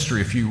point of history.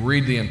 If you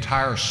read the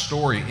entire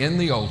story in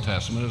the Old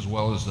Testament as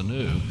well as the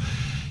New,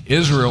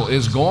 Israel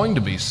is going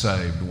to be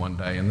saved one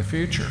day in the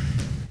future.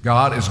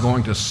 God is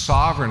going to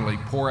sovereignly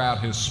pour out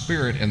his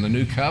Spirit in the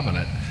new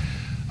covenant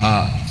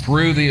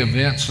through the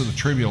events of the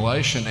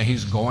tribulation, and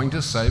he's going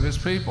to save his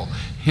people.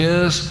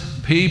 His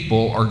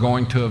people are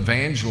going to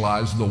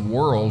evangelize the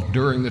world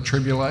during the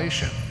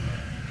tribulation.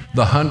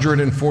 The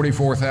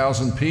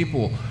 144,000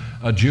 people,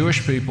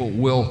 Jewish people,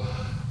 will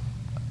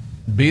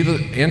be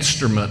the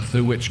instrument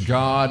through which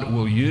God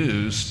will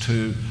use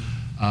to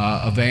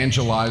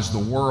evangelize the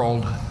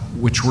world,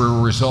 which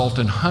will result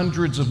in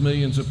hundreds of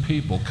millions of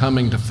people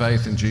coming to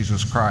faith in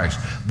Jesus Christ.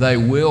 They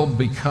will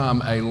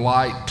become a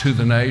light to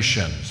the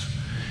nations.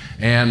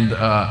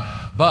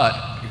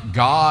 But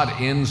God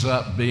ends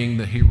up being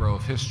the hero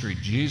of history.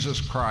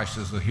 Jesus Christ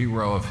is the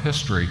hero of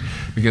history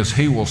because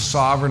he will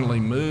sovereignly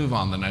move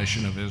on the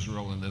nation of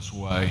Israel in this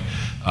way,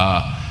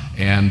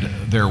 and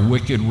their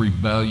wicked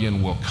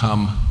rebellion will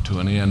come to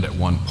an end at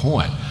one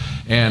point.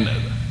 And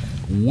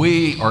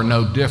we are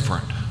no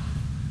different,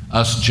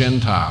 us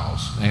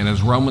Gentiles. And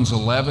as Romans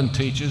 11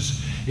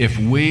 teaches, if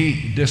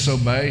we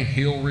disobey,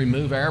 he'll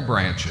remove our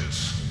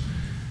branches,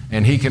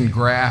 and he can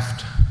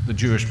graft the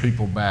Jewish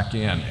people back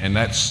in. And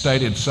that's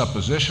stated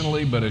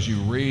suppositionally, but as you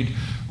read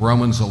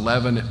Romans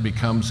 11, it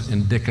becomes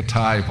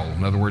indicatival.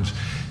 In other words,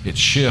 it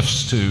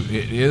shifts to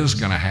it is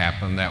going to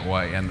happen that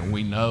way, and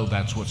we know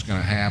that's what's going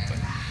to happen.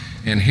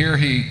 And here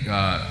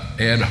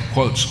Ed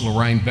quotes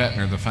Lorraine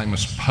Bettner, the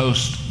famous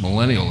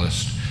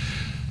post-millennialist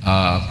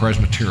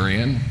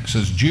Presbyterian,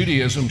 says,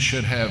 Judaism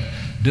should have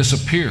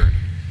disappeared.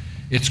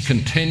 Its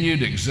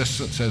continued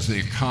existence as the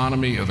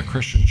economy of the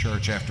Christian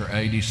church after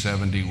AD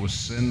 70 was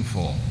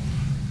sinful.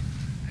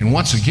 And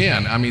once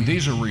again, I mean,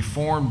 these are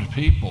reformed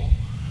people.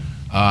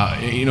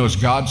 Is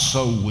God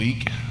so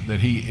weak that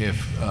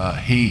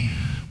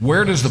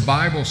where does the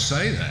Bible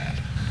say that?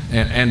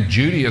 And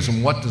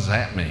Judaism, what does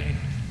that mean?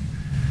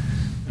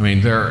 I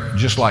mean, they're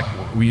just like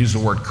we use the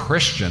word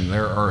Christian,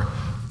 there are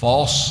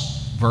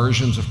false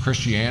versions of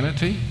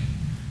Christianity,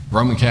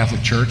 Roman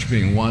Catholic Church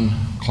being one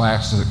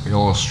classic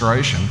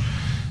illustration,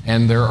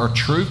 and there are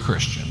true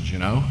Christians,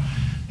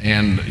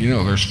 and,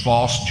 there's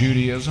false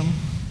Judaism.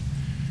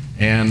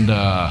 And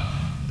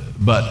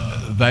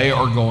but they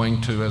are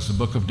going to, as the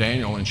book of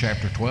Daniel in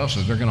chapter 12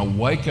 says, they're going to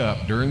wake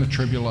up during the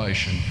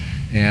tribulation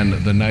and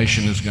the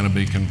nation is going to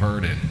be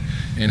converted.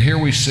 And here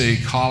we see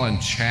Colin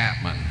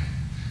Chapman.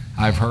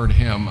 I've heard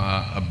him,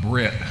 a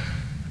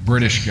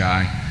British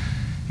guy.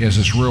 He has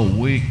this real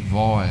weak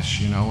voice,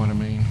 you know what I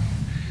mean?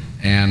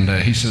 And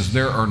he says,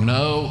 there are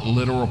no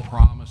literal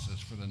promises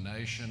for the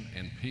nation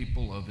and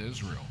people of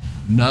Israel.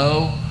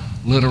 No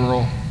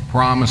literal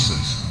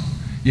promises.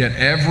 Yet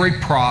every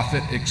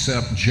prophet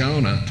except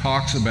Jonah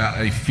talks about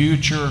a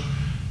future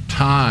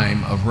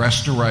time of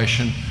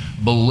restoration,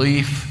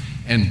 belief,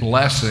 and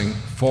blessing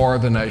for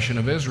the nation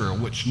of Israel,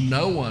 which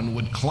no one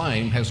would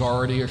claim has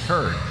already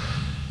occurred,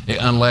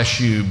 unless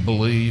you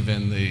believe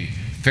in the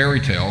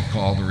fairy tale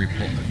called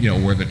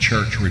where the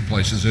church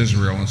replaces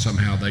Israel and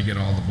somehow they get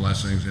all the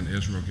blessings and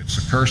Israel gets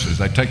the curses.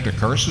 They take the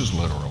curses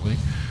literally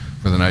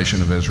for the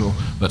nation of Israel,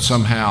 but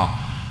somehow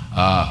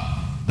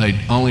they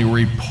only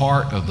read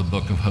part of the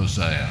book of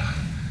Hosea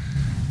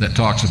that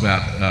talks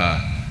about,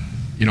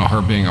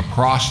 her being a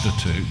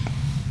prostitute,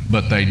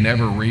 but they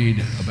never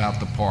read about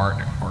the part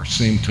or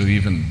seem to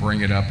even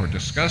bring it up or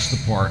discuss the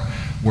part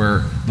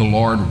where the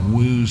Lord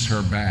woos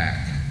her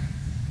back.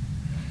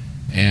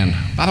 And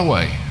by the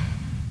way,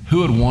 Who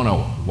would want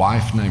a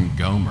wife named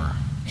Gomer?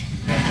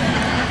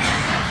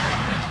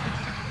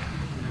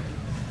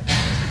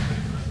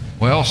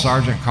 Well,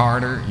 Sergeant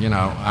Carter,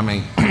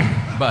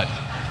 but.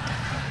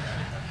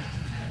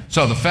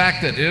 So the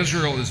fact that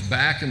Israel is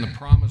back in the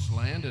promised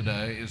land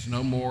today is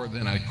no more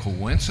than a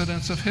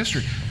coincidence of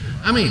history.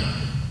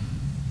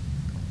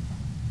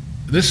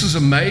 This is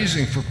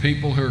amazing for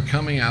people who are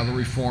coming out of the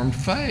Reformed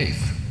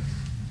faith.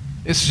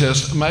 It's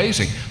just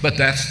amazing. But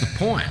that's the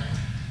point.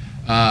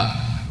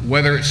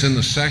 Whether it's in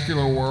the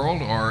secular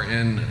world or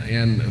in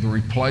the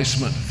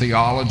replacement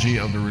theology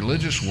of the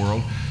religious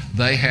world,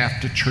 they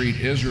have to treat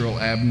Israel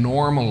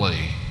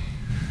abnormally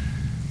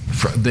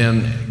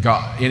than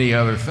any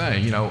other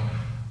thing.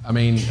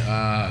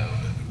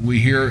 We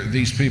hear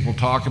these people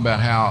talk about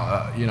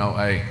how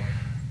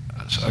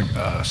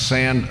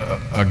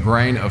a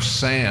grain of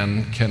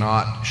sand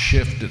cannot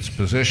shift its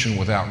position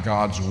without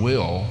God's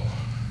will,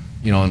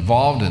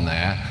 involved in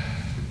that.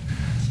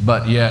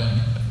 But yet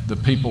the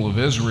people of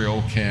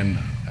Israel can,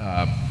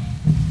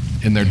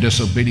 in their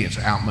disobedience,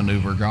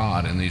 outmaneuver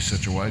God in these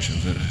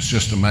situations. It's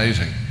just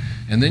amazing.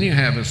 And then you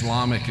have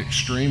Islamic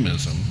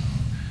extremism.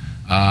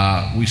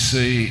 We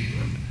see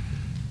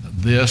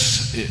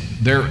this,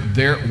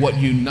 what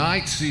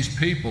unites these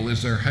people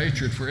is their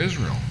hatred for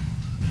Israel.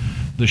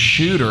 The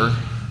shooter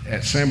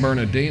at San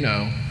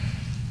Bernardino,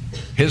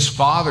 his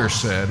father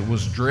said,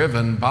 was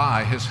driven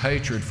by his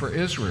hatred for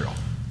Israel.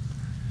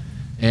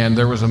 And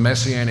there was a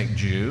Messianic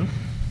Jew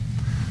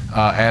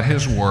at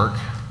his work,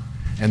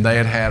 and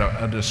they had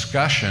a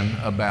discussion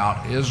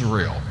about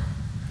Israel.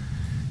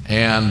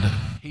 And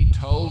he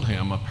told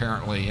him,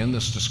 apparently in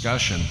this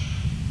discussion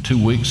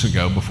 2 weeks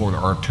ago,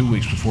 2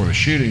 weeks before the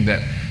shooting,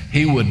 that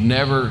he would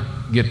never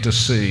get to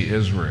see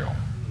Israel.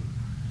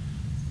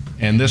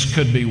 And this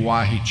could be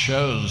why he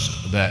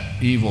chose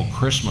that evil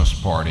Christmas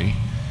party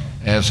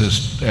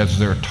as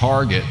their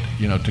target,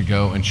 to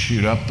go and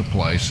shoot up the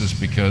place, is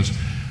because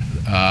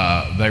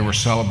they were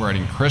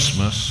celebrating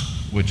Christmas,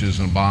 which is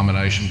an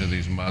abomination to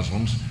these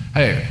Muslims.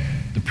 Hey,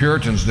 the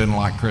Puritans didn't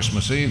like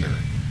Christmas either.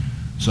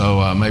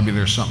 So maybe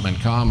there's something in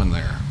common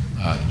there.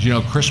 Do you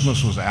know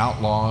Christmas was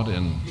outlawed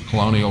in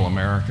colonial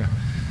America?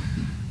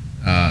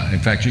 In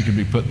fact, you could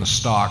be put in the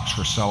stocks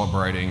for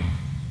celebrating,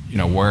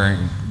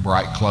 wearing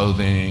bright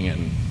clothing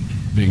and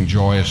being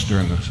joyous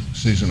during the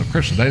season of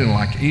Christmas. They didn't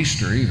like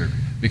Easter either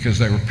because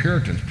they were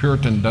Puritans.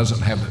 Puritan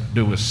doesn't have to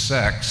do with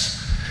sex.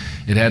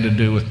 It had to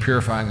do with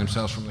purifying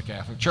themselves from the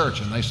Catholic Church.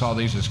 And they saw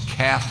these as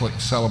Catholic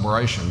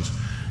celebrations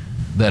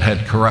that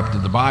had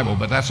corrupted the Bible.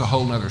 But that's a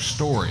whole other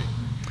story.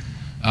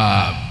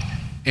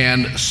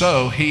 And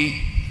so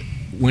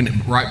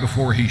right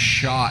before he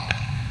shot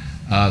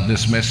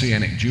this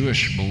Messianic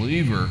Jewish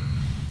believer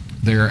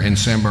there in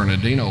San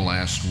Bernardino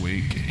last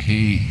week,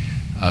 he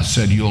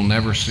said, "You'll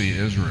never see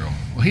Israel."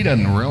 Well, he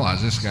doesn't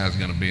realize this guy's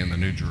going to be in the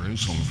New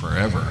Jerusalem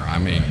forever.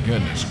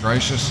 Goodness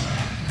gracious.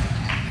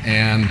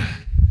 And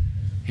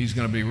he's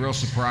going to be real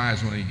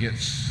surprised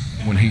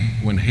when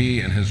he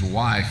and his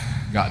wife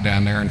got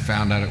down there and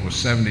found out it was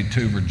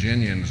 72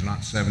 Virginians,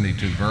 not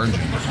 72 virgins.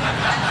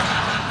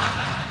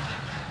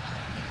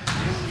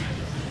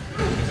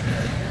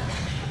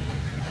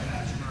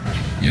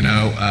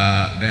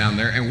 Down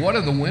there. And what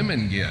do the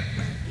women get?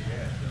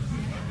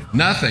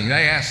 Nothing.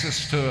 They asked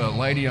this to a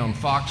lady on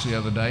Fox the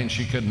other day, and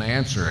she couldn't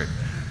answer it.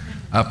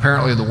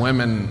 Apparently the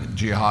women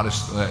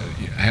jihadists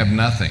have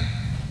nothing,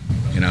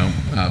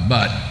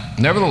 but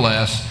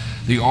nevertheless,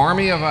 the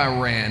army of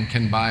Iran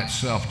can by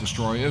itself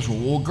destroy Israel.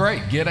 Well,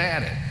 great, get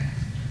at it.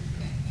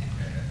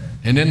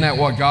 And isn't that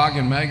what Gog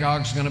and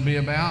Magog's going to be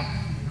about?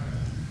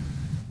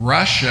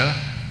 Russia,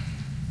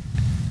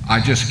 I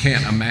just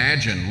can't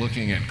imagine,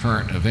 looking at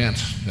current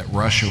events, that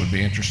Russia would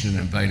be interested in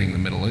invading the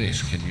Middle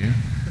East. Can you?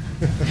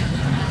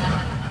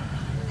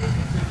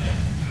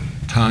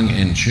 Tongue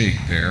in cheek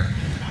there.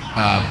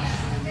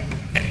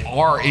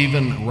 Or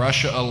even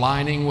Russia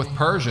aligning with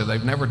Persia.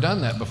 They've never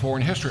done that before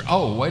in history.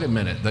 Oh, wait a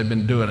minute. They've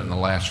been doing it in the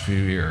last few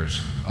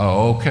years.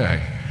 Oh,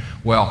 okay.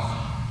 Well,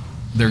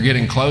 they're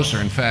getting closer.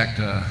 In fact,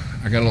 I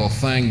got a little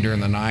thing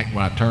during the night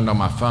when I turned on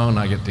my phone.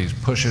 I get these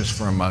pushes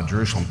from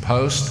Jerusalem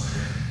Post.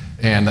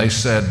 And they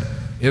said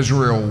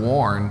Israel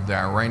warned the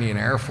Iranian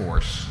Air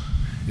Force,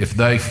 if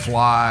they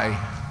fly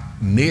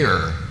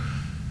near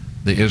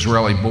the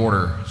Israeli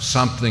border,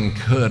 something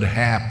could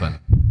happen.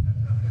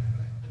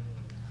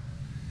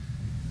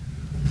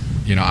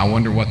 I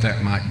wonder what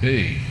that might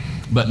be.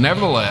 But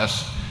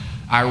nevertheless,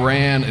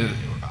 Iran,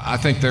 I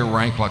think they're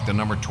ranked like the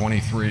number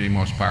 23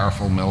 most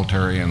powerful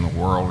military in the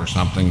world or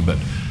something, but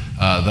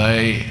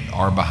they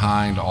are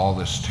behind all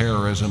this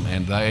terrorism,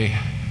 and they,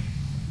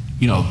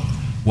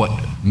 what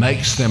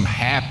makes them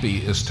happy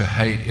is to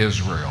hate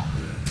Israel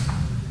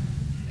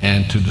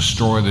and to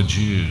destroy the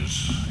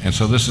Jews. And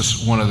so this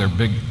is one of their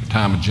big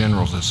time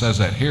generals that says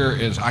that. Here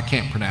is, I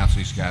can't pronounce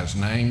these guys'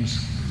 names.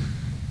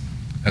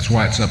 That's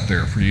why it's up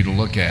there for you to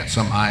look at,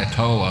 some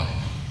Ayatollah.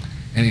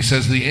 And he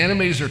says the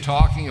enemies are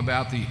talking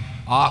about the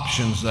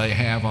options they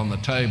have on the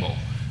table.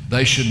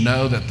 They should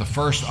know that the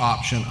first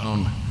option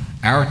on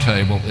our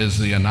table is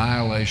the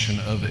annihilation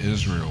of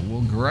Israel.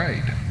 Well,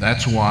 great.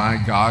 That's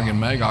why Gog and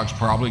Magog's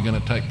probably going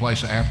to take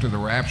place after the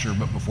rapture,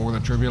 but before the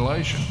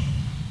tribulation.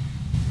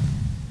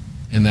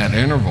 In that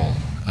interval.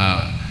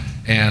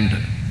 And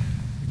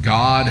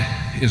God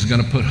is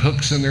going to put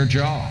hooks in their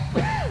jaw.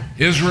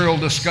 Israel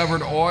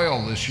discovered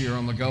oil this year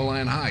on the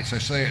Golan Heights. They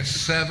say it's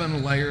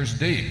 7 layers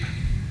deep.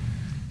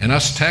 And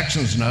us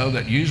Texans know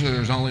that usually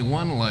there's only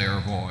 1 layer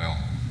of oil.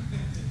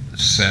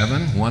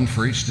 7, 1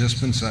 for each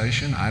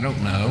dispensation? I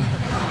don't know.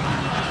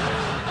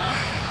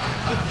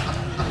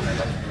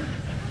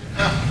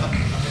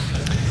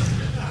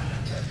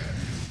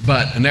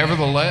 But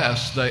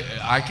nevertheless,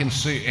 I can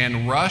see,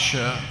 and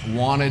Russia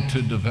wanted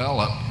to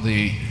develop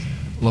the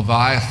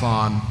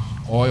Leviathan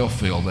oil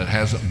field that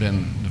hasn't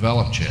been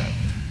developed yet,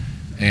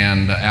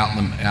 and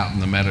out in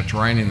the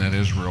Mediterranean that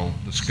Israel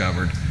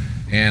discovered.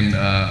 And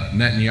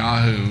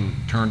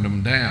Netanyahu turned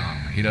them down.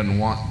 He doesn't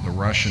want the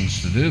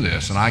Russians to do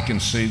this. And I can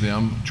see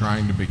them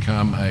trying to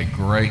become a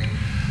great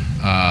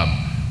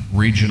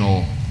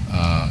regional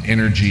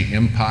energy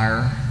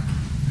empire,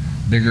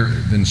 bigger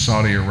than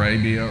Saudi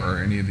Arabia or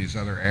any of these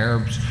other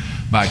Arabs,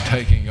 by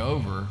taking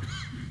over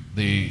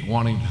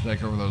wanting to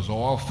take over those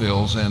oil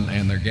fields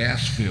and their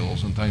gas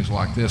fields and things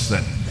like this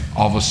that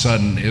all of a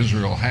sudden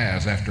Israel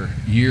has after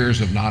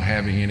years of not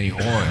having any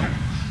oil.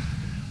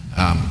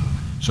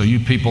 So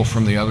you people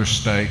from the other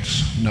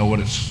states know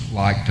what it's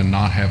like to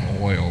not have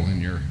oil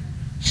in your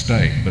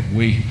state, but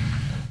we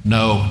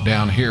know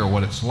down here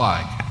what it's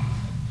like.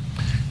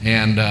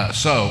 And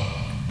so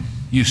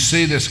you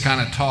see this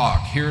kind of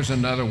talk. Here's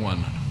another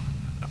one.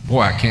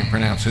 Boy, I can't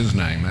pronounce his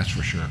name, that's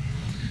for sure.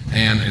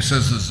 And it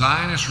says the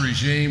Zionist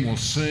regime will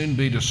soon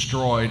be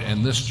destroyed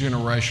and this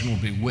generation will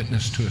be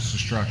witness to its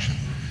destruction.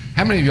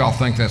 How many of y'all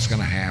think that's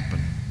going to happen?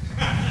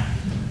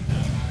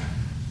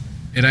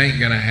 It ain't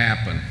going to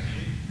happen.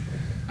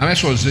 I mean,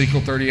 that's what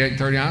Ezekiel 38 and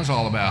 39 is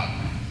all about.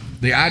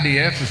 The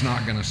IDF is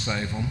not going to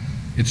save them.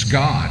 It's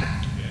God.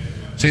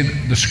 See,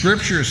 the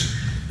scriptures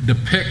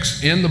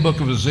depicts in the book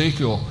of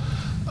Ezekiel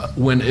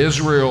when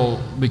Israel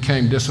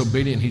became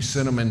disobedient, he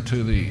sent them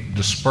into the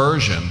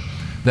dispersion,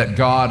 that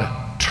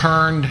God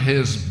turned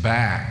his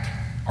back,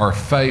 or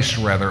face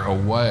rather,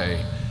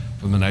 away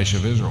from the nation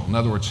of Israel. In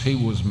other words, he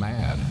was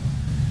mad.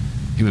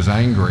 He was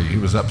angry. He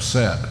was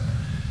upset.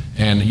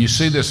 And you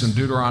see this in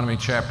Deuteronomy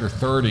chapter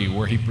 30,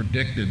 where he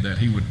predicted that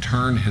he would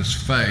turn his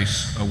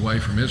face away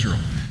from Israel.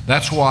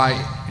 That's why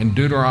in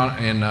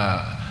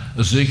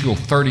Ezekiel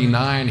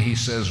 39, he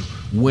says,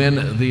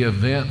 when the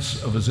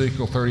events of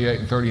Ezekiel 38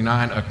 and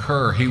 39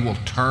 occur, he will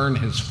turn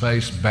his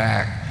face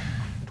back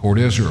toward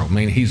Israel. I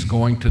mean, he's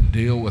going to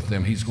deal with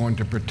them. He's going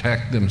to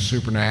protect them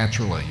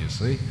supernaturally, you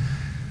see?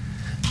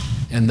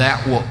 And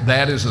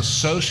that is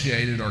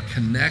associated or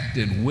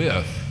connected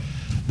with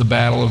the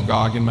battle of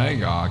Gog and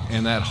Magog,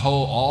 and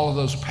all of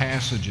those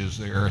passages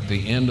there at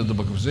the end of the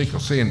book of Ezekiel.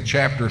 See, in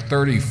chapter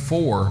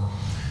 34,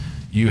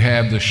 you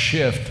have the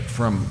shift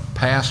from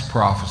past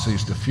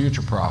prophecies to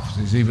future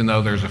prophecies, even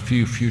though there's a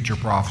few future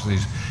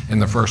prophecies in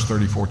the first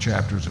 34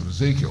 chapters of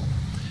Ezekiel.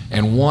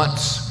 And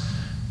once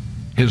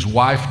his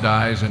wife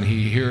dies and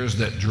he hears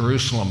that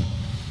Jerusalem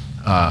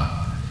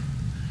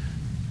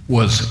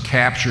was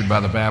captured by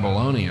the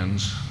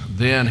Babylonians,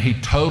 then he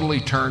totally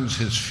turns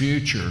his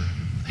future,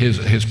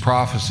 his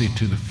prophecy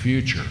to the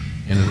future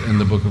in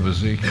the book of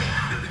Ezekiel.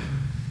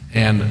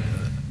 And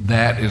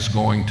that is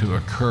going to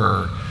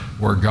occur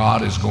where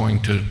God is going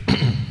to,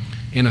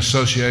 in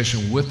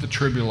association with the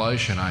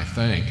tribulation, I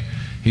think,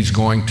 he's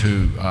going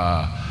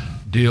to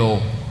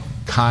deal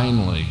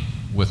kindly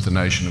with the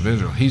nation of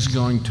Israel. He's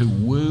going to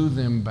woo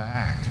them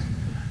back.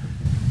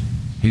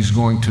 He's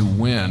going to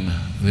win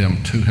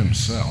them to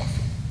himself.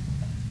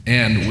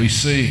 And we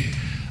see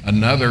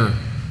another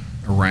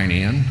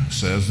Iranian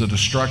says the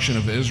destruction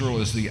of Israel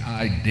is the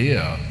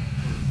idea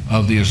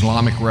of the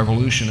Islamic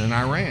Revolution in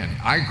Iran.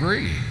 I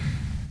agree.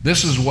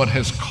 This is what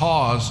has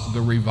caused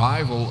the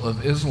revival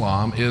of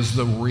Islam, is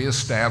the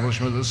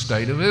reestablishment of the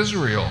state of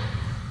Israel.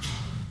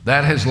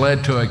 That has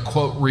led to a,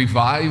 quote,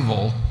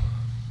 revival.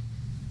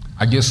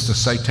 I guess the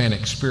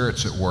satanic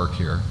spirit's at work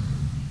here.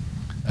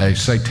 A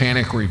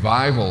satanic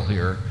revival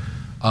here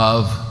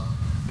of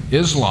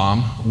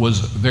Islam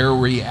was their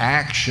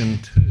reaction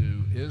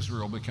to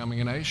Israel becoming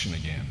a nation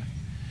again.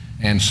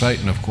 And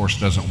Satan, of course,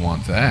 doesn't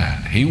want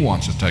that. He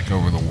wants to take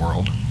over the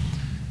world.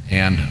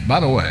 And by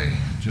the way,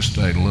 just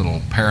a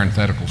little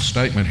parenthetical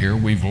statement here.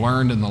 We've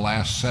learned in the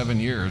last 7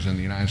 years in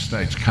the United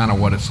States kind of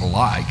what it's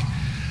like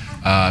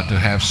to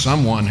have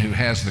someone who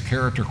has the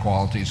character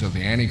qualities of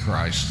the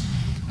Antichrist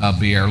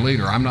be our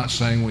leader. I'm not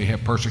saying we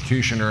have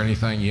persecution or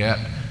anything yet,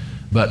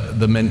 but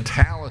the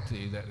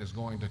mentality that is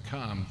going to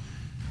come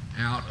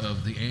out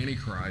of the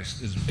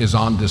Antichrist is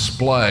on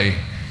display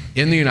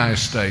in the United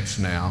States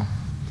now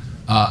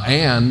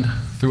and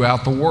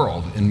throughout the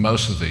world in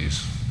most of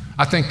these.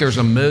 I think there's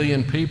 1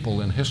 million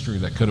people in history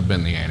that could have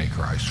been the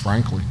Antichrist,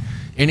 frankly.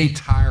 Any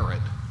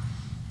tyrant,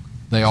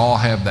 they all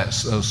have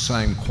those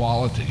same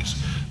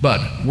qualities.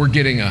 But we're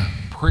getting a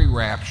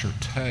pre-rapture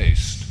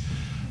taste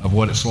of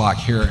what it's like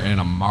here in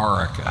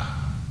America.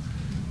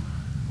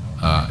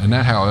 Isn't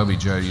that how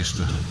LBJ used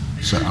to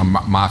say,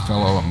 my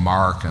fellow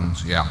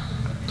Americans? Yeah.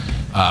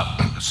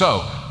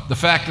 So the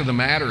fact of the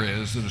matter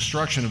is the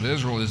destruction of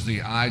Israel is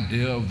the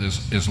idea of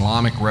this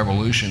Islamic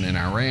revolution in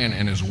Iran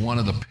and is one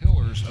of the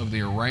pillars of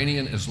the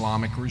Iranian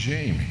Islamic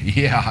regime.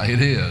 Yeah,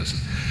 it is.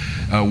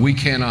 We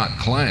cannot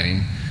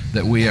claim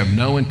that we have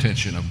no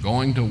intention of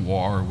going to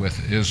war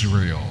with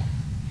Israel.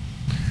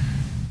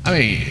 I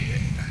mean,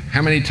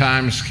 how many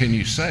times can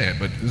you say it?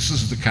 But this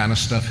is the kind of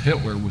stuff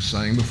Hitler was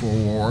saying before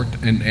war,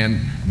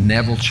 and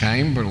Neville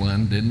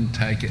Chamberlain didn't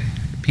take it.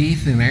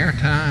 Peace in our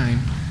time.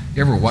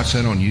 You ever watch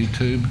that on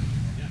YouTube?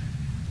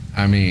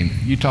 I mean,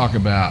 you talk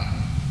about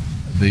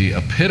the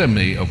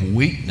epitome of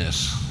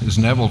weakness is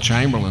Neville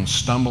Chamberlain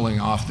stumbling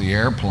off the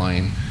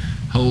airplane,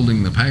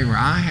 holding the paper.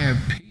 I have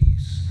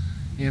peace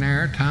in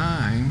our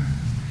time.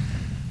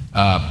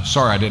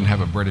 Sorry I didn't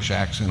have a British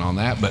accent on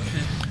that, but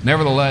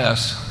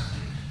nevertheless,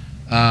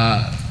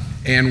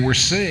 and we're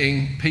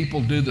seeing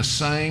people do the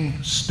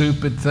same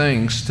stupid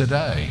things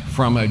today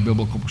from a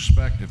biblical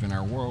perspective in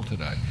our world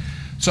today.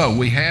 So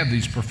we have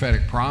these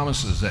prophetic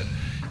promises that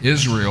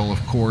Israel,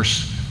 of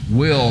course,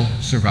 will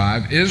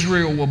survive.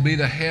 Israel will be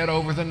the head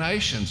over the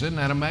nations. Isn't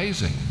that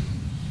amazing?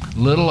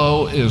 Little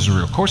old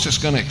Israel. Of course, it's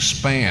going to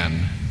expand.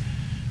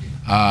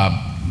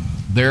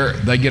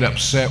 They get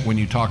upset when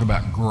you talk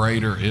about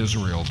greater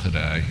Israel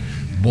today.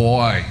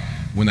 Boy,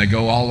 when they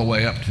go all the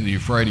way up to the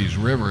Euphrates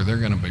River, they're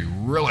going to be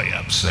really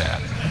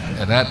upset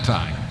at that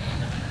time.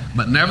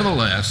 But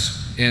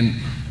nevertheless, in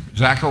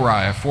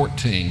Zechariah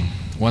 14,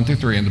 1 through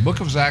 3, in the book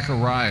of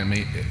Zechariah,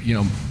 you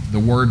know, the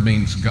word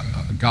means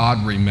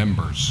God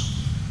remembers.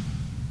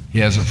 He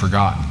hasn't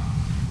forgotten.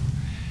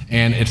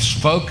 And its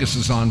focus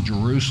is on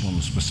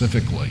Jerusalem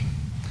specifically.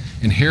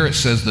 And here it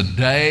says, the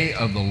day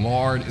of the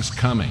Lord is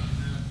coming.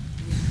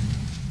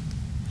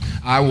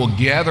 I will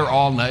gather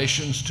all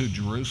nations to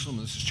Jerusalem.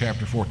 This is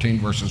chapter 14,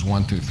 verses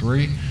 1 through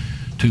 3,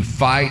 to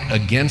fight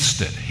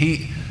against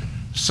it.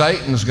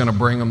 Satan's going to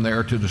bring them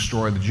there to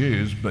destroy the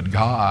Jews, but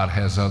God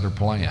has other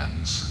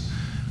plans.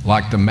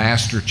 Like the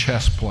master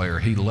chess player,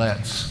 he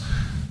lets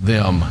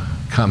them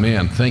come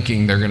in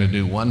thinking they're going to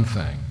do one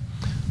thing,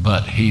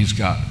 but he's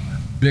got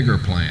bigger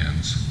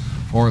plans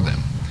for them.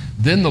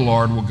 Then the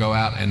Lord will go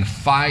out and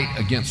fight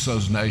against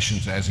those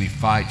nations as he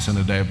fights in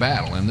a day of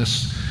battle. And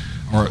this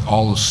are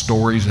all the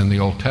stories in the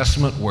Old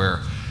Testament where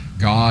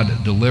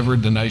God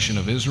delivered the nation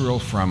of Israel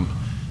from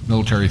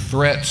military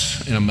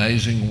threats in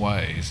amazing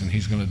ways, and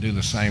he's going to do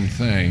the same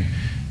thing.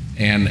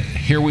 And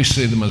here we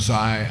see the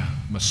Messiah.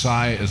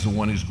 Messiah is the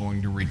one who's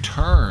going to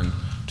return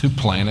to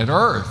planet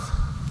Earth,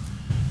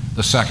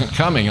 the second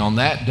coming. On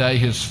that day,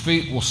 his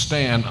feet will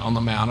stand on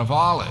the Mount of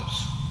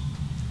Olives.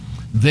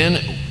 Then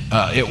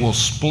it will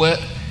split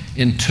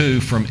in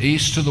two from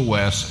east to the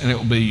west, and it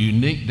will be a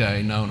unique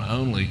day known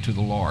only to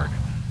the Lord.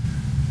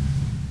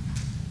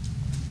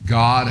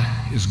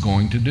 God is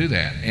going to do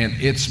that. And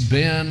it's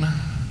been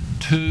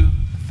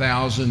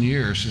 2,000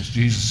 years since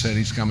Jesus said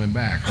he's coming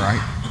back,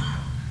 right?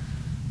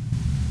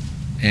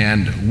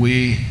 And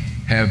we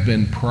have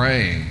been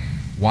praying,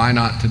 why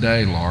not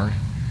today, Lord?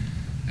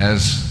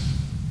 As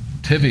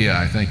Tivia,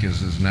 I think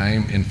is his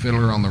name, in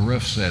Fiddler on the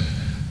Roof said,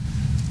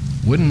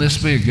 wouldn't this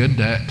be a good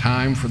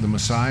time for the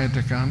Messiah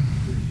to come?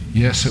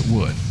 Yes, it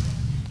would.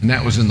 And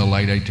that was in the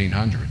late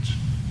 1800s,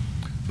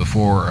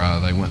 before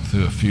they went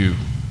through a few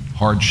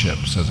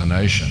hardships as a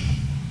nation.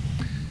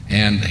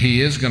 And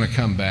he is going to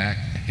come back.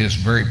 His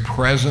very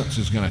presence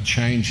is going to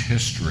change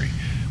history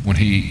when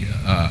he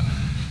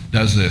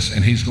does this.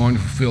 And he's going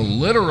to fulfill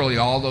literally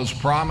all those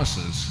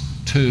promises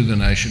to the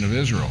nation of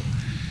Israel.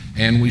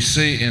 And we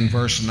see in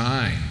verse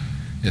 9,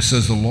 it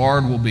says, the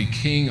Lord will be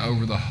king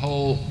over the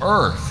whole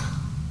earth.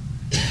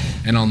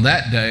 And on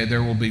that day,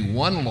 there will be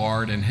one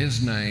Lord, and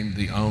his name,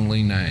 the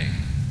only name.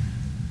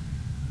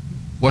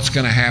 What's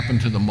going to happen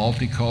to the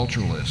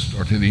multiculturalists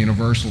or to the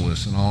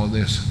universalists and all of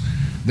this?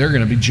 They're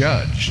going to be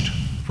judged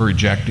for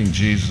rejecting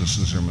Jesus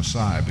as their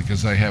Messiah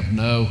because they have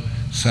no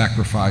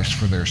sacrifice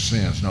for their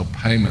sins, no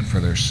payment for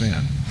their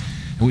sin.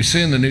 And we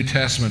see in the New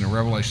Testament in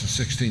Revelation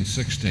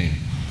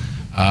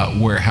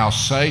 16:16, where how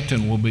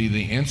Satan will be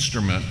the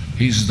instrument.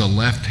 He's the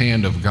left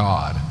hand of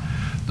God.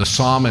 The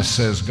psalmist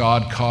says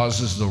God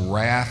causes the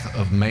wrath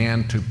of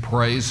man to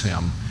praise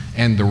him,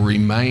 and the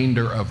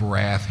remainder of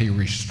wrath he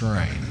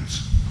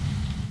restrains.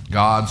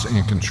 God's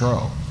in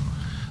control.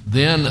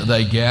 Then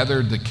they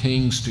gathered the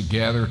kings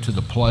together to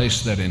the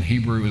place that in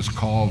Hebrew is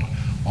called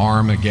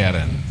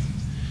Armageddon.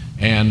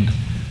 And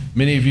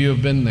many of you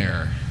have been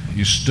there.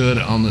 You stood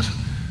on the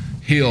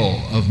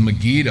hill of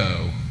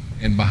Megiddo,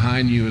 and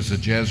behind you is the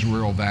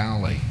Jezreel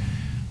Valley,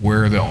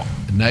 where the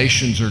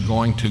nations are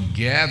going to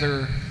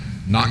gather.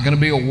 Not going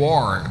to be a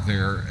war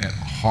there at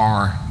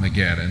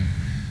Armageddon,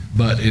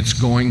 but it's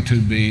going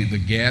to be the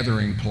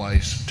gathering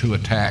place to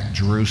attack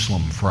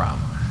Jerusalem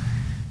from.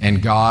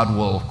 And God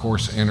will, of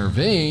course,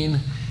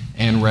 intervene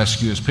and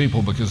rescue his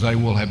people because they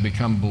will have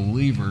become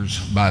believers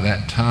by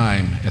that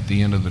time at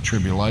the end of the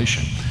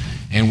tribulation.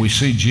 And we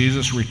see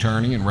Jesus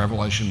returning in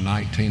Revelation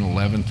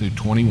 19:11 through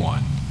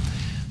 21.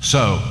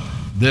 So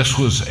This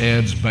was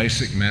Ed's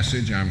basic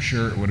message. I'm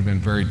sure it would have been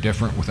very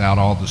different without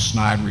all the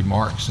snide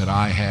remarks that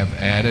I have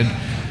added.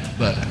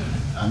 But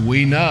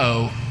we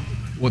know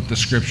what the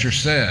scripture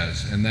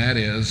says, and that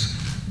is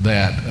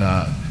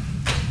that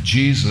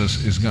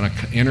Jesus is going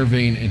to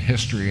intervene in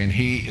history, and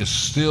he is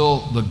still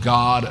the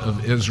God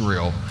of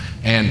Israel.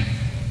 And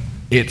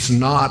it's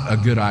not a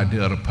good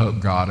idea to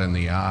poke God in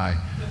the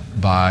eye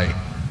by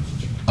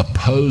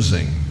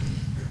opposing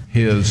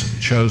his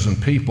chosen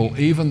people,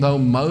 even though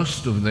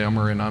most of them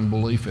are in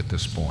unbelief at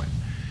this point.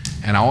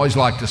 And I always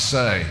like to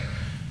say,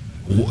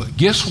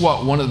 guess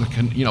what? One of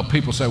the,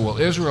 people say, well,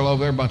 Israel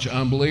over there, a bunch of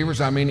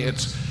unbelievers. I mean,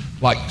 it's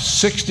like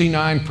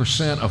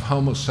 69% of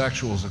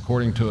homosexuals,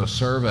 according to a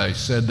survey,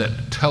 said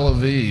that Tel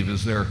Aviv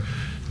is their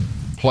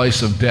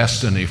place of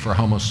destiny for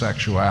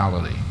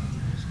homosexuality.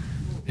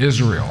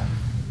 Israel,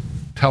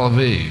 Tel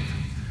Aviv.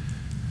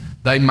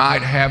 They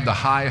might have the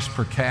highest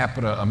per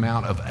capita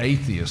amount of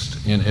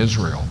atheists in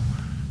Israel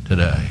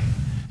today.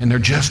 And they're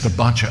just a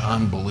bunch of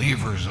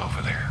unbelievers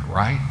over there,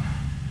 right?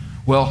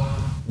 Well,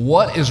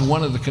 what is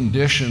one of the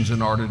conditions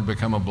in order to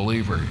become a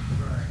believer?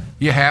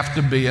 You have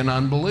to be an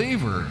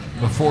unbeliever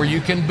before you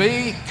can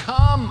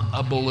become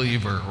a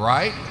believer,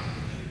 right?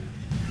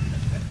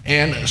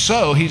 And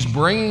so he's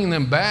bringing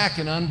them back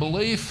in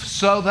unbelief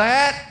so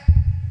that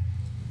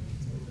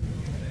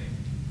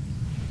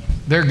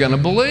they're going to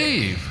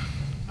believe.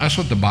 That's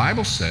what the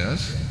Bible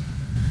says.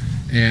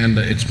 And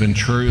it's been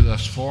true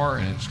thus far,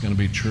 and it's going to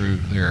be true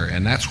there.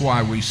 And that's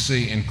why we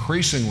see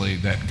increasingly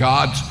that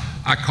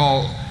I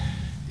call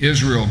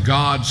Israel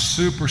God's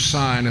super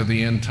sign of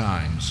the end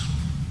times.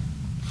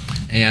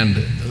 And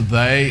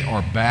they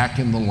are back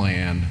in the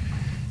land,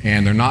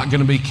 and they're not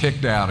going to be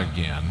kicked out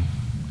again.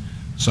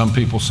 Some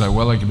people say,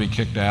 well, they can be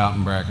kicked out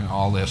and back and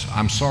all this.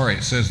 I'm sorry,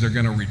 it says they're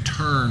going to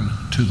return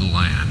to the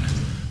land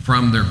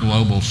from their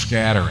global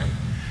scattering.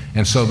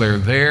 And so they're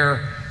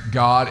there.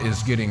 God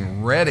is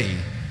getting ready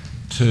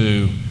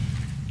to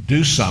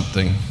do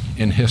something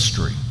in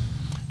history.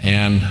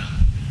 And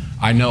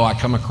I know I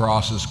come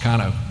across as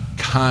kind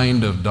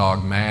of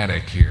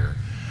dogmatic here,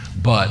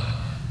 but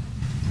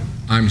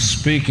I'm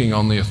speaking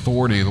on the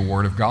authority of the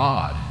Word of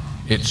God.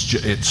 It's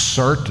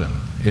certain,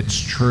 it's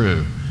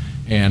true.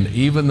 And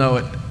even though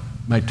it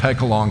may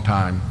take a long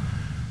time,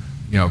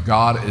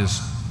 God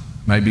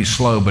may be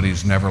slow, but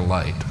he's never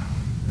late.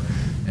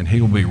 And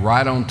he will be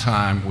right on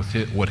time with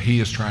what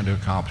he is trying to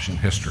accomplish in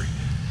history.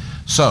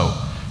 So,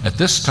 at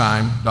this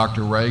time,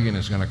 Dr. Reagan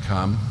is going to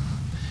come,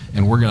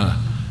 and we're going to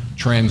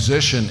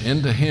transition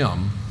into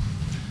him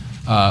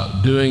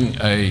doing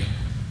a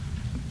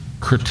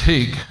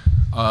critique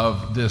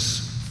of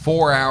this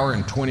 4-hour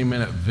and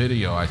 20-minute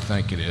video, I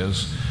think it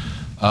is,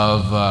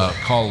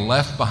 called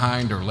Left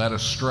Behind or Led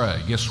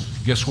Astray.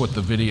 Guess what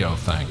the video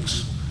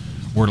thinks?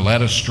 We're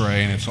led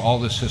astray, and it's all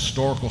this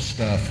historical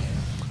stuff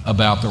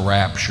about the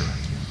rapture.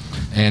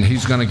 And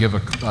he's going to give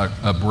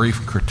a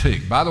brief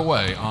critique. By the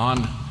way,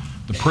 on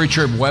the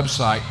Pre-Trib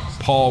website,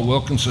 Paul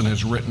Wilkinson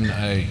has written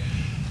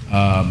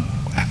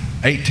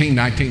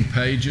 19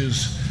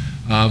 pages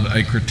of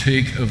a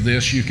critique of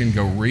this. You can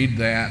go read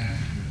that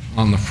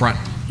on the front.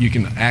 You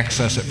can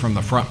access it from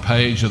the front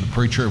page of the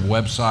Pre-Trib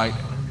website.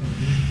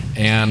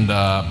 And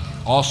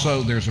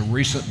also, there's a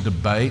recent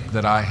debate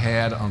that I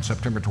had on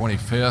September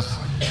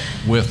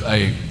 25th with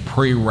a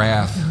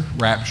pre-wrath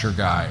rapture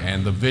guy,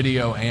 and the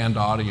video and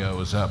audio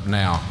is up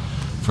now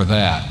for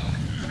that.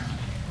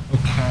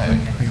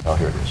 Okay. Oh,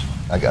 here it is.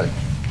 I got it.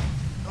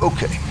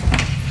 Okay.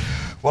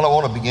 Well, I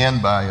want to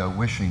begin by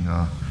wishing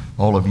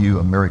all of you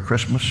a Merry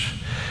Christmas,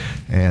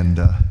 and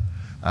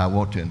I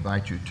want to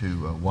invite you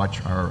to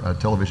watch our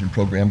television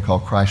program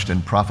called Christ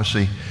in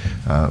Prophecy.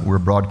 We're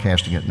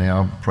broadcasting it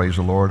now, praise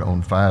the Lord,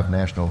 on 5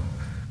 national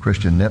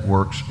Christian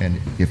networks, and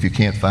if you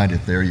can't find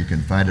it there, you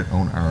can find it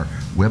on our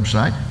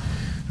website,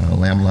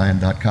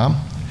 lamblion.com,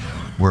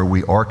 where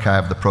we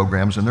archive the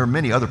programs, and there are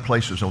many other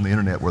places on the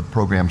internet where the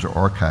programs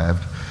are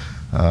archived,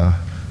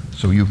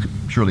 so you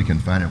surely can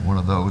find it one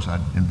of those.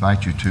 I'd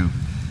invite you to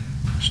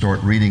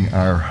start reading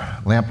our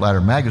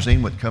Lamplighter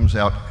magazine, which comes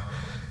out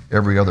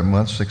every other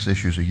month, 6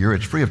 issues a year.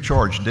 It's free of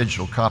charge,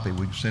 digital copy.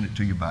 We can send it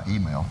to you by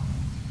email.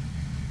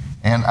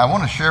 And I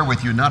want to share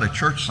with you not a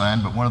church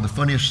sign, but one of the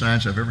funniest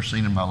signs I've ever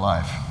seen in my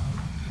life.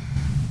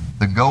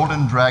 The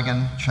Golden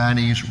Dragon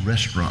Chinese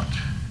Restaurant.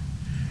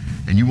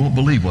 And you won't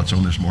believe what's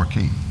on this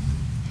marquee.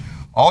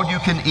 All you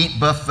can eat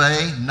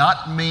buffet,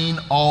 not mean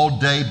all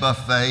day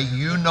buffet.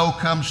 You know,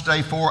 come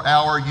stay 4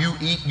 hour, you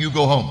eat, you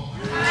go home.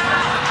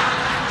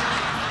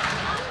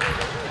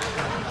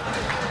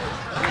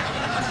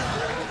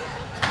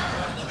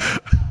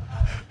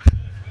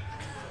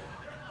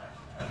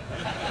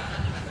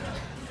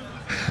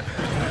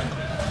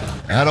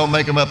 I don't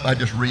make them up, I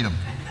just read them.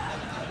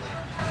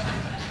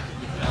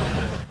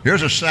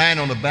 Here's a sign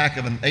on the back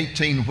of an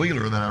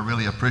 18-wheeler that I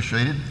really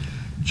appreciated.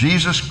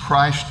 Jesus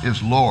Christ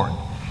is Lord,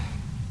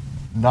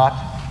 not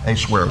a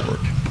swear word.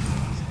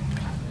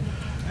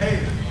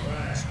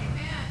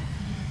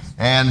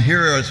 And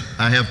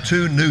I have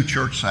 2 new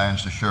church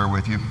signs to share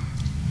with you.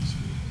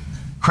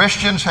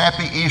 Christians,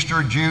 happy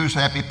Easter. Jews,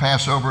 happy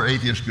Passover.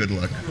 Atheists, good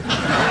luck.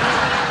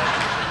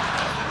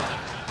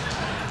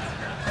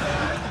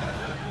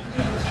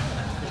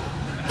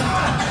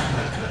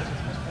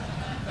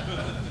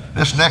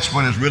 This next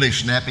one is really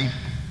snappy.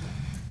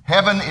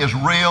 Heaven is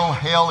real,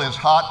 hell is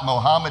hot,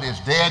 Mohammed is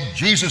dead,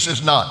 Jesus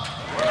is not.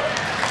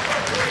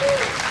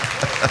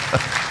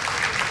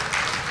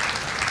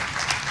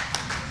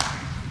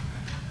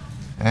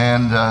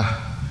 And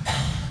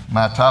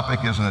my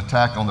topic is an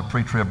attack on the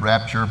pre-trib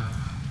rapture.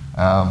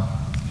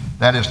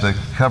 That is the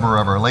cover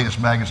of our latest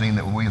magazine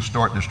that we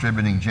start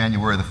distributing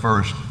January the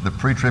 1st, The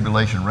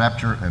Pre-Tribulation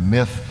Rapture, a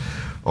Myth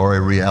or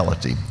a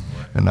Reality.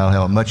 And I'll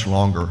have a much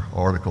longer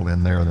article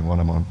in there than what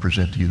I'm going to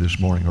present to you this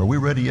morning. Are we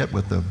ready yet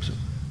with the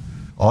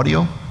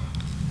audio?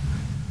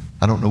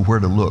 I don't know where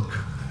to look.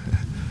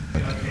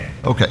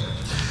 Okay.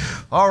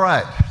 All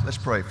right, let's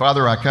pray.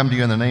 Father, I come to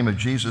you in the name of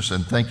Jesus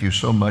and thank you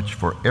so much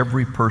for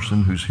every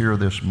person who's here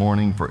this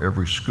morning, for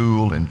every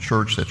school and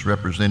church that's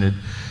represented.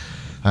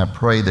 I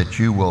pray that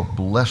you will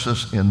bless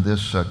us in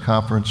this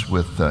conference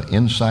with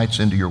insights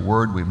into your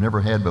word we've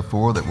never had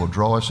before that will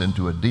draw us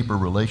into a deeper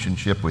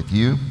relationship with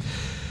you.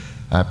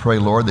 I pray,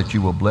 Lord, that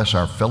you will bless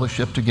our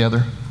fellowship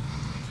together.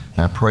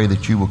 I pray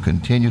that you will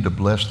continue to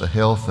bless the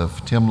health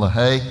of Tim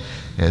LaHaye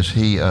as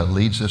he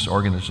leads this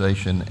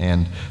organization,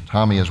 and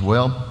Tommy as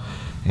well.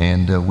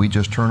 And we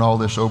just turn all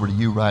this over to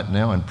you right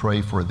now and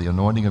pray for the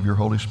anointing of your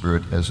Holy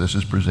Spirit as this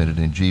is presented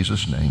in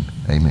Jesus' name.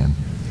 Amen.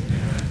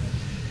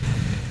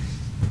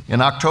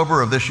 In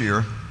October of this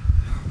year,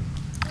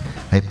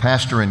 a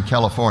pastor in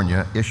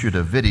California issued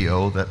a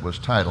video that was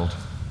titled,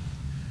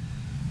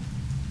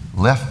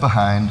 "Left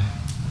Behind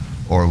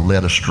or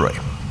Led Astray."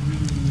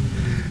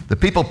 The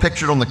people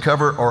pictured on the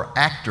cover are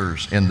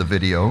actors in the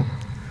video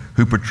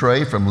who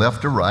portray from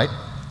left to right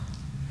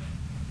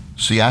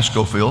C.I.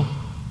 Scofield,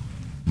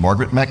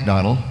 Margaret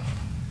MacDonald,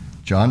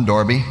 John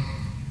Darby,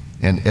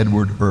 and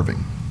Edward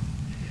Irving.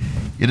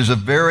 It is a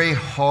very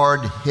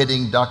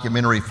hard-hitting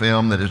documentary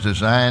film that is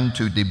designed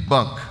to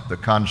debunk the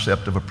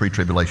concept of a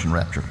pre-tribulation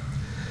rapture.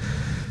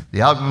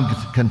 The album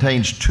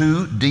contains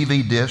 2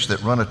 DVD discs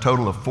that run a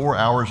total of 4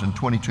 hours and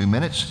 22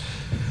 minutes.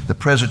 The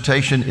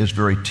presentation is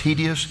very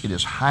tedious. It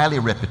is highly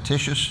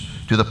repetitious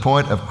to the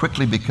point of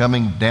quickly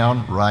becoming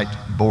downright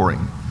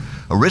boring.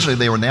 Originally,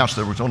 they announced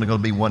there was only going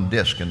to be 1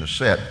 disc in the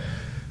set.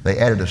 They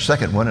added a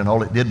second one, and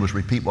all it did was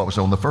repeat what was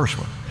on the first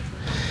one.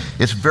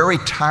 It's very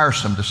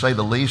tiresome, to say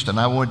the least, and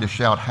I wanted to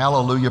shout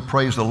hallelujah,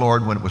 praise the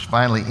Lord, when it was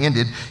finally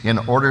ended. In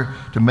order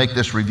to make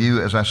this review,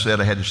 as I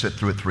said, I had to sit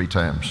through it 3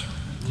 times.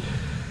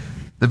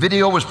 The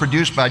video was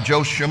produced by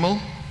Joe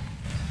Schimmel,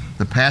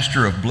 the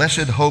pastor of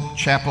Blessed Hope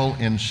Chapel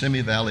in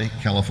Simi Valley,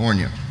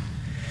 California.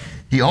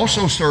 He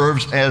also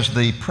serves as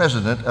the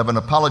president of an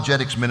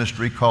apologetics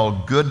ministry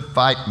called Good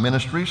Fight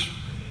Ministries.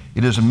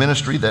 It is a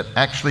ministry that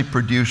actually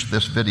produced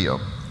this video.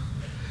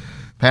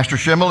 Pastor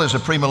Schimmel is a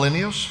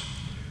premillennialist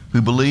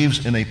who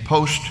believes in a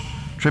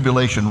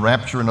post-tribulation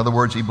rapture. In other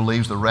words, he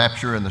believes the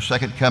rapture and the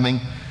second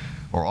coming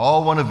are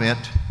all one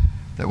event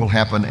that will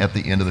happen at the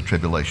end of the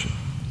tribulation.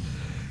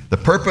 The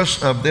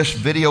purpose of this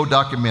video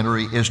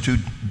documentary is to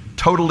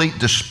totally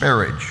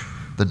disparage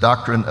the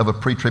doctrine of a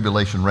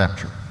pre-tribulation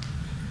rapture.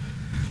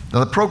 Now,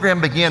 the program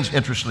begins,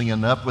 interestingly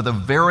enough, with a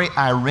very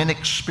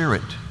ironic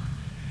spirit,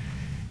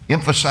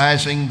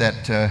 emphasizing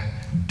that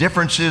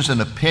differences in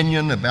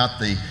opinion about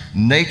the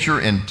nature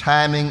and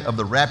timing of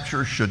the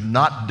rapture should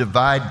not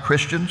divide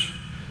Christians.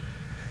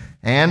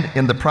 And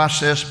in the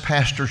process,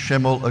 Pastor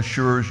Schimmel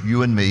assures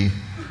you and me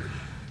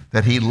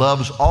that he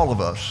loves all of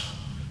us,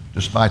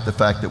 despite the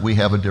fact that we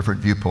have a different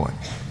viewpoint.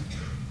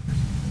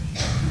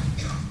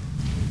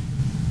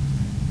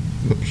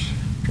 Oops,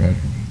 try to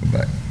go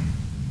back.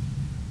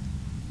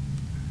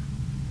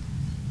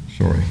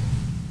 Sorry.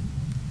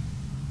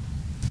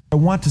 I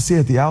want to say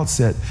at the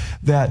outset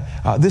that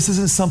this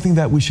isn't something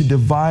that we should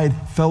divide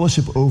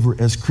fellowship over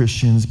as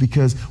Christians,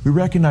 because we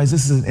recognize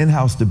this is an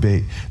in-house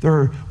debate. There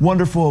are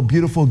wonderful,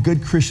 beautiful,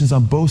 good Christians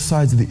on both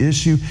sides of the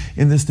issue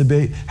in this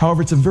debate.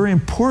 However, it's a very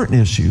important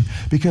issue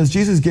because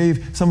Jesus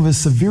gave some of his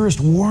severest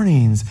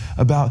warnings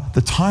about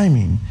the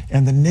timing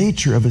and the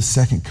nature of his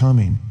second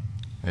coming.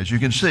 As you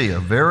can see, a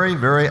very,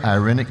 very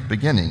ironic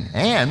beginning.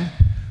 And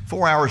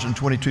 4 hours and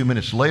 22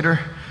 minutes later,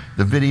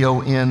 the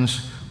video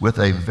ends with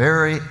a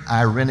very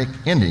ironic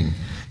ending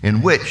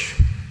in which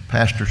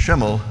Pastor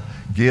Schimmel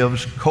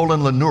gives Colin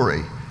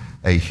Lenuri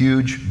a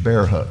huge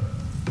bear hug.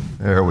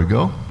 There we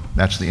go.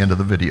 That's the end of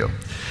the video.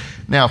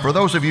 Now, for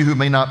those of you who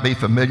may not be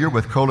familiar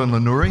with Colin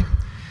Lenuri,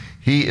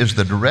 he is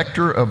the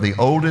director of the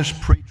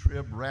oldest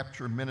pre-trib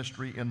rapture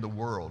ministry in the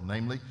world,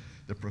 namely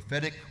the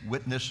Prophetic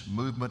Witness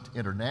Movement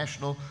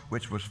International,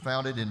 which was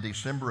founded in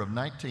December of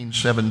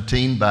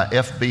 1917 by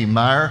F.B.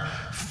 Meyer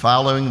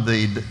following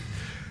the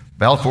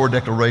Balfour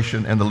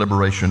Declaration and the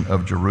liberation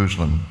of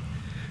Jerusalem.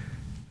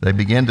 They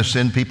began to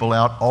send people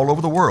out all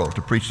over the world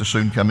to preach the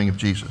soon coming of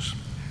Jesus.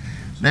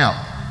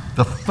 Now,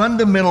 the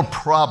fundamental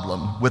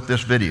problem with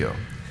this video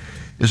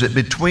is that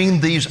between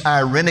these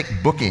ironic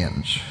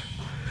bookends,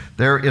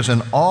 there is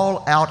an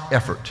all-out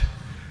effort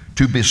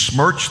to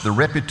besmirch the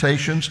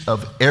reputations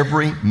of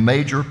every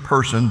major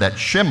person that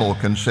Schimmel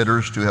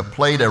considers to have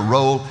played a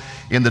role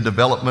in the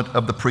development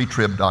of the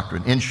pre-trib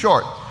doctrine. In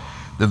short,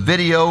 the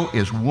video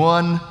is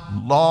one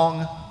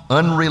long,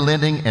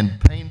 unrelenting, and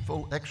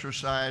painful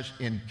exercise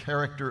in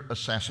character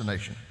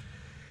assassination.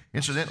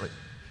 Incidentally,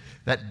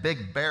 that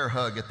big bear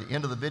hug at the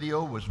end of the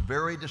video was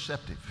very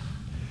deceptive.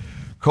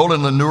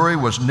 Colin Lenuri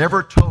was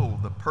never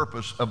told the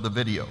purpose of the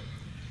video.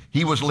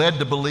 He was led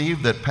to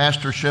believe that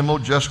Pastor Schimmel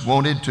just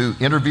wanted to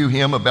interview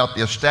him about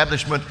the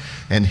establishment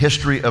and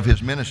history of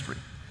his ministry.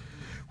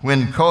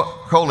 When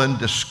Colin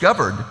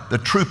discovered the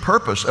true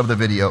purpose of the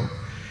video,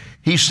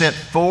 he sent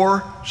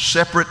 4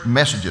 separate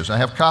messages. I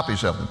have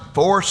copies of them.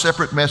 4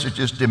 separate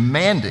messages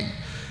demanding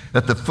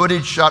that the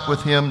footage shot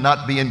with him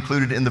not be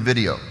included in the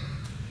video.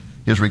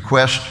 His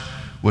request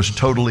was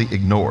totally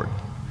ignored.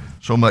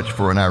 So much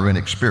for an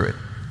ironic spirit.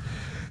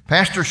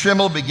 Pastor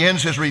Schimmel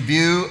begins his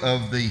review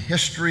of the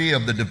history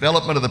of the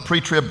development of the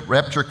pre-trib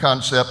rapture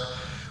concept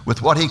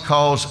with what he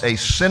calls a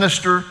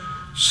sinister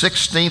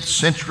 16th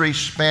century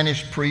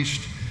Spanish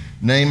priest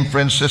named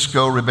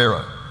Francisco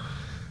Ribera,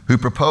 who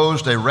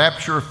proposed a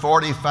rapture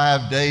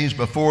 45 days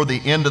before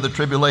the end of the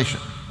tribulation.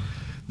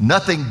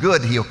 Nothing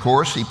good, he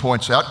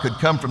points out, could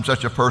come from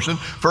such a person,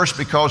 first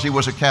because he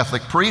was a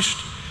Catholic priest,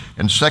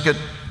 and second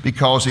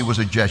because he was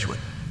a Jesuit.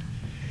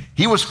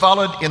 He was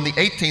followed in the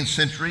 18th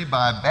century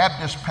by a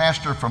Baptist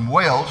pastor from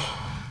Wales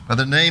by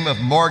the name of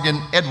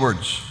Morgan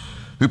Edwards,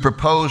 who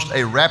proposed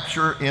a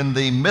rapture in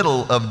the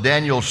middle of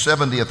Daniel's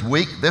 70th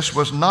week. This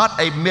was not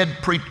a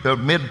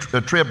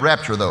mid-trib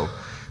rapture, though,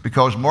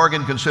 because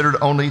Morgan considered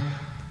only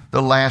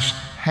the last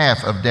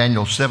half of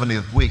Daniel's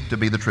 70th week to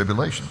be the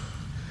tribulation.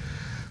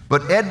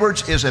 But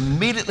Edwards is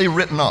immediately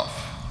written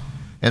off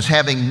as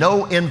having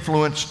no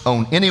influence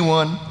on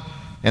anyone,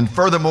 and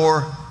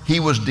furthermore, he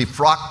was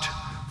defrocked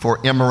for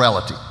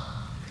immorality.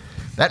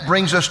 That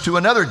brings us to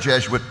another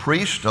Jesuit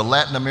priest, a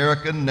Latin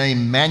American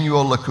named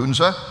Manuel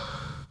Lacunza,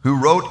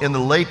 who wrote in the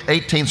late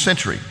 18th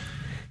century.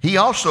 He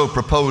also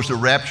proposed a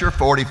rapture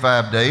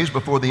 45 days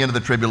before the end of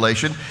the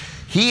tribulation.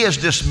 He is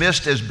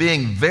dismissed as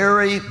being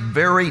very,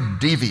 very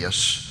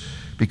devious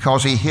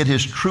because he hid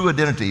his true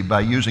identity by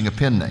using a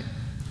pen name.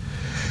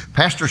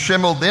 Pastor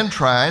Schimmel then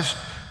ties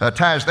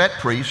that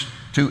priest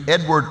to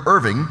Edward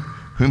Irving,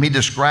 whom he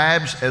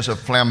describes as a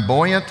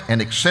flamboyant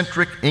and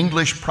eccentric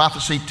English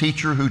prophecy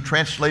teacher who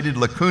translated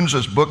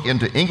Lacunza's book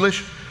into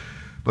English,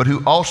 but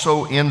who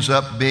also ends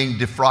up being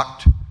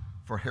defrocked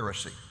for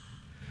heresy.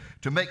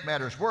 To make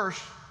matters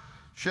worse,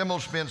 Schimmel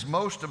spends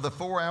most of the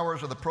 4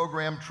 hours of the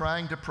program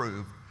trying to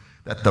prove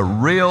that the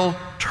real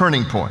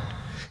turning point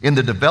in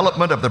the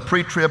development of the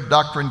pre-trib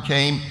doctrine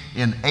came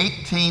in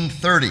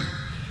 1830,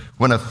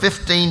 when a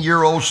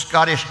 15-year-old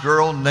Scottish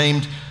girl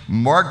named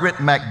Margaret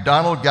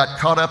MacDonald got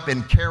caught up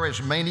in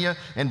charismania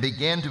and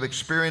began to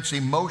experience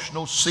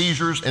emotional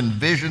seizures and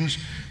visions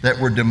that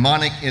were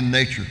demonic in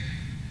nature.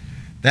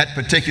 That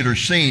particular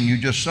scene you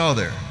just saw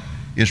there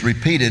is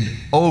repeated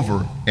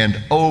over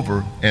and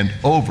over and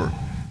over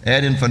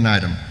ad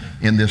infinitum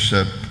in this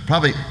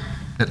probably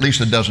at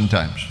least a dozen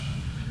times.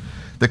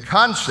 The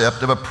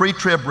concept of a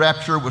pre-trib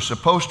rapture was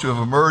supposed to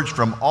have emerged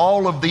from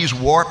all of these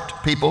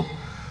warped people,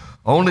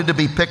 only to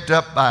be picked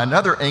up by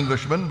another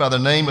Englishman by the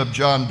name of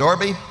John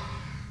Darby,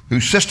 who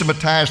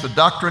systematized the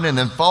doctrine and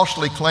then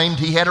falsely claimed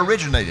he had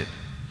originated.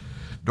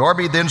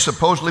 Darby then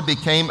supposedly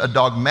became a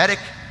dogmatic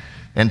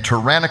and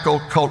tyrannical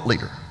cult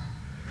leader.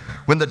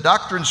 When the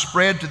doctrine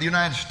spread to the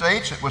United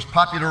States, it was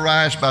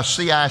popularized by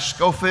C.I.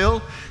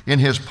 Scofield in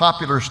his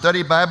popular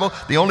study Bible,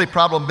 the only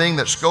problem being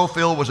that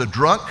Scofield was a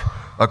drunk,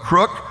 a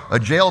crook, a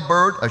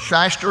jailbird, a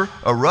shyster,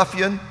 a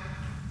ruffian,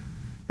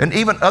 and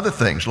even other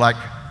things like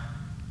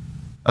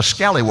a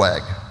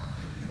scallywag.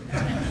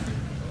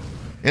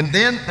 And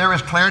then there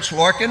is Clarence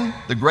Larkin,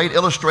 the great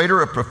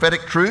illustrator of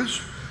prophetic truths,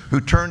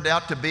 who turned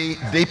out to be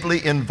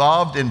deeply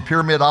involved in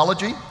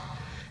pyramidology.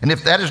 And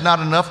if that is not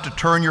enough to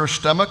turn your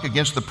stomach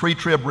against the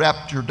pre-trib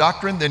rapture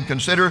doctrine, then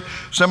consider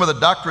some of the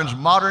doctrine's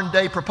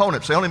modern-day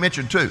proponents. They only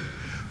mentioned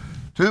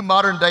two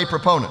modern-day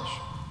proponents,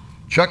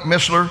 Chuck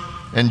Missler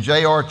and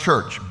J.R.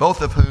 Church,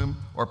 both of whom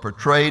are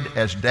portrayed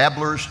as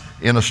dabblers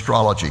in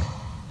astrology.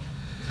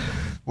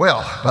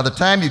 Well, by the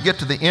time you get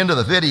to the end of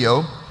the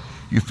video,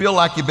 you feel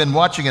like you've been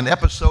watching an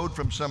episode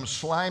from some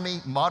slimy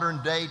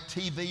modern-day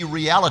TV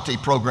reality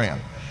program.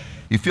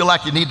 You feel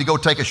like you need to go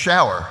take a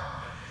shower.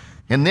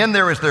 And then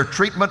there is their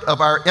treatment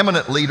of our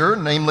eminent leader,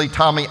 namely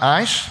Tommy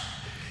Ice.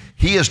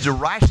 He is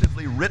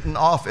derisively written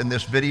off in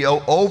this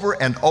video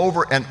over and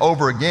over and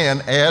over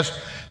again as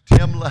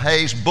Tim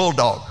LaHaye's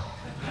bulldog.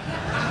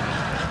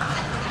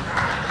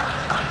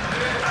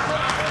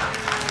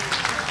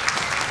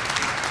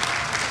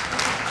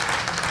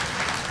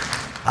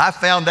 I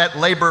found that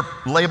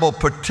label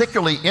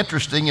particularly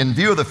interesting in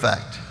view of the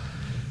fact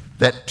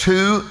that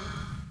two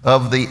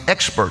of the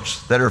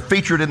experts that are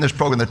featured in this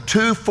program, the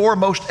two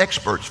foremost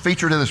experts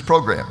featured in this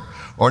program,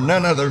 are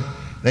none other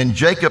than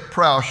Jacob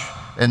Proush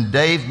and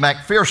Dave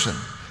McPherson,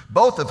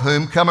 both of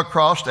whom come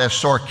across as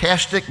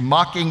sarcastic,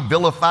 mocking,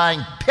 vilifying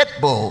pit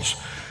bulls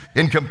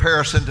in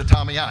comparison to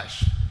Tommy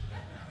Ice.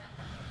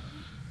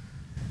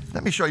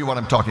 Let me show you what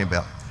I'm talking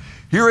about.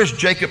 Here is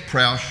Jacob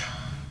Proush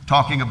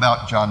talking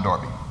about John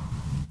Darby.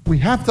 We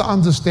have to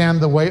understand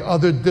the way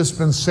other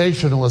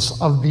dispensationalists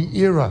of the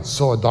era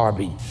saw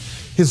Darby.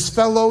 His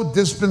fellow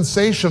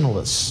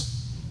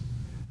dispensationalists,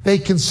 they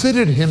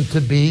considered him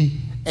to be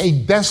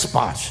a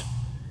despot,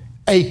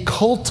 a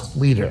cult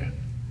leader.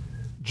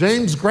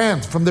 James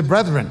Grant from the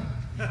Brethren,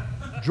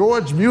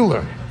 George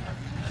Mueller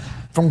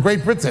from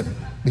Great Britain,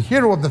 the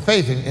hero of the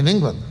faith in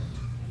England,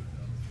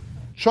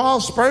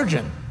 Charles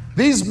Spurgeon.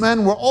 These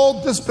men were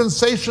all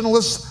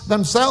dispensationalists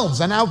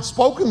themselves, and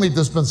outspokenly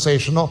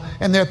dispensational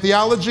in their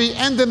theology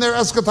and in their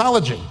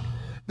eschatology.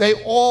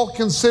 They all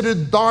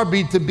considered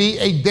Darby to be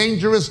a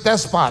dangerous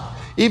despot,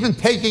 even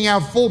taking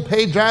out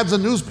full-page ads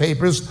in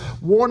newspapers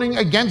warning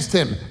against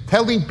him,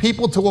 telling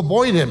people to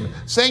avoid him,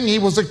 saying he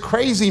was a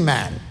crazy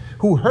man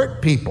who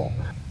hurt people.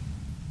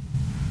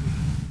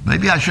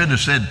 Maybe I shouldn't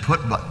have said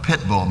pit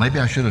bull. Maybe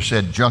I should have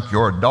said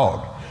junkyard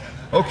dog.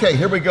 Okay,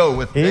 here we go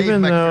with Dave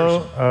Even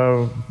McPherson.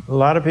 though a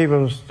lot of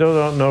people still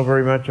don't know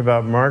very much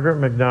about Margaret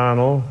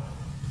MacDonald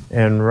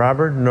and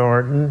Robert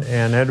Norton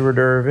and Edward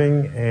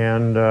Irving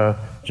and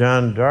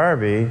John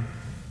Darby,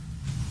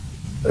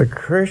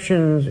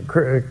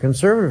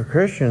 conservative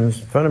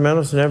Christians,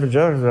 fundamentalists and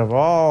evangelicals have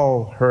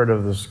all heard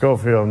of the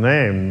Scofield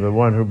name, the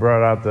one who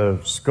brought out the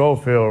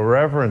Scofield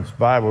Reference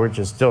Bible, which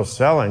is still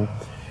selling.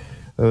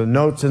 The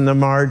notes in the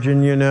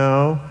margin, you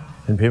know,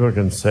 and people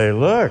can say,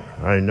 look,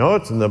 I know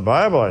it's in the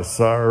Bible, I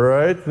saw it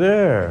right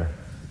there.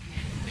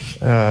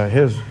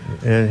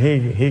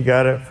 He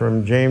got it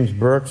from James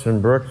Brooks,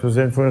 and Brooks was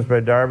influenced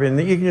by Darby, and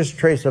you can just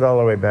trace it all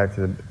the way back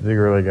to the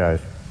early guys.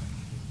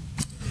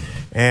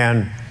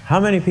 And how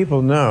many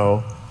people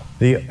know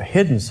the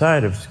hidden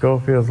side of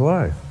Scofield's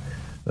life?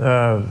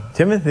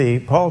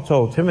 Paul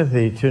told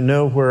Timothy to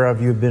know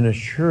whereof you've been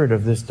assured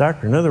of this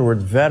doctrine. In other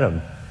words, vet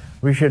them.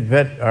 We should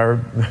vet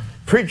our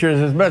preachers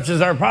as much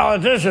as our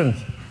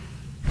politicians.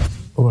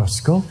 Well,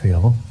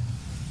 Scofield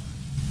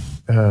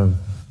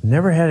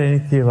never had any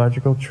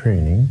theological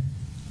training,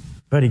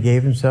 but he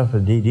gave himself a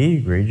D.D.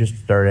 degree, just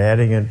started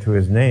adding it to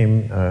his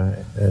name.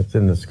 It's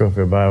in the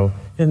Scofield Bible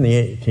in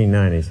the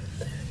 1890s.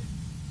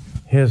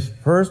 His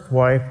first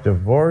wife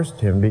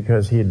divorced him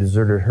because he had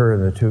deserted her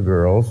and the two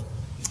girls,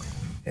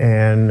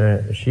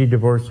 and she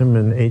divorced him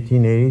in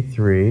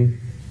 1883,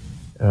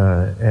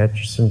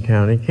 Atchison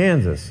County,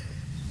 Kansas.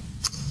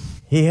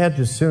 He had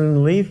to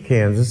soon leave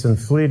Kansas and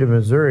flee to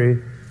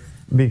Missouri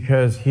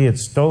because he had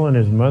stolen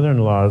his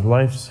mother-in-law's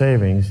life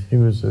savings. He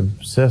was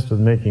obsessed with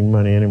making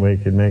money any way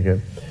he could make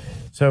it.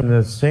 So in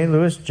the St.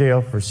 Louis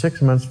jail for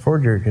 6 months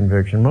forgery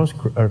conviction, most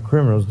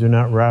criminals do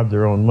not rob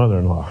their own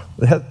mother-in-law.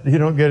 You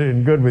don't get it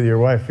in good with your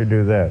wife if you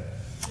do that.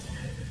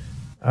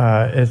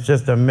 It's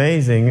just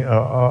amazing,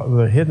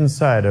 the hidden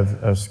side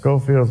of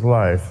Scofield's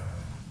life.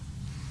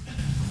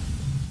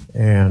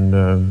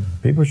 And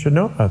people should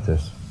know about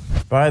this.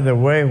 By the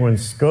way, when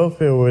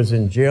Scofield was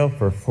in jail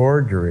for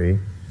forgery,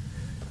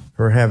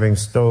 for having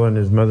stolen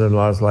his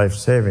mother-in-law's life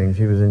savings,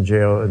 he was in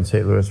jail in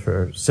St. Louis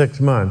for 6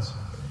 months.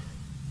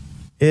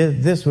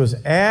 This was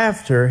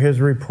after his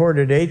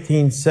reported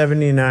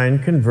 1879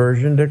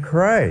 conversion to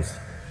Christ.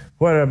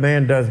 What a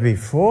man does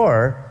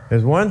before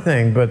is one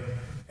thing, but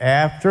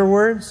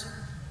afterwards?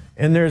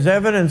 And there's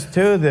evidence,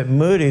 too, that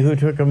Moody, who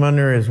took him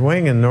under his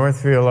wing in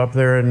Northfield up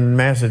there in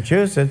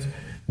Massachusetts,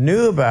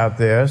 knew about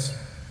this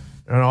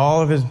and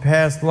all of his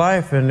past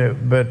life.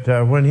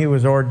 But when he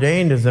was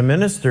ordained as a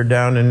minister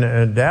down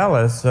in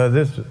Dallas,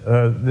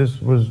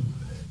 this was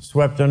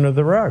swept under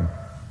the rug.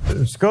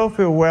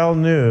 Scofield well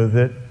knew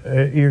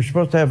that you're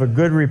supposed to have a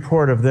good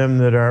report of them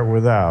that are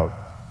without,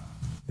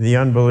 the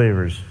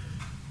unbelievers.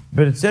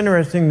 But it's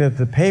interesting that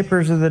the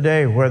papers of the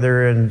day,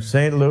 whether in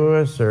St.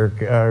 Louis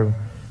or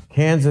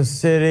Kansas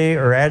City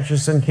or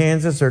Atchison,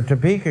 Kansas or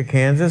Topeka,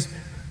 Kansas,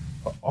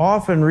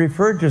 often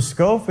referred to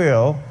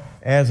Scofield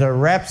as a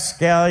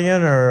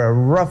rapscallion or a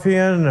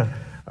ruffian,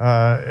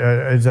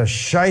 as a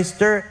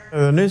shyster.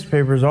 The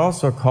newspapers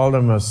also called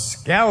him a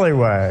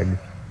scallywag.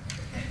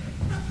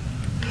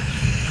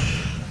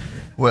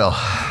 Well,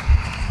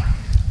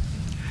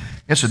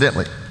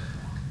 incidentally,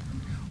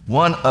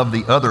 one of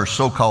the other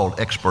so-called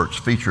experts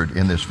featured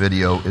in this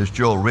video is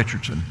Joel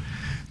Richardson,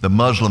 the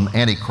Muslim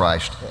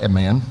Antichrist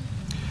man.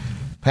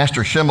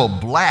 Pastor Schimmel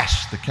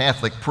blasts the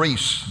Catholic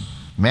priest,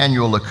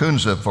 Manuel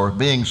Lacunza, for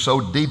being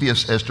so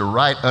devious as to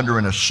write under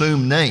an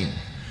assumed name.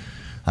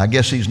 I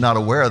guess he's not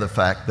aware of the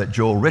fact that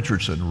Joel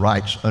Richardson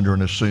writes under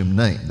an assumed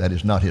name. That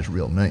is not his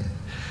real name.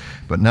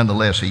 But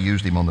nonetheless, he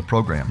used him on the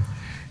program.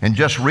 And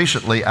just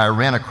recently, I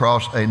ran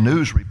across a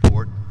news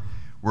report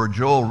where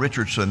Joel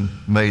Richardson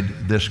made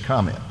this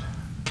comment.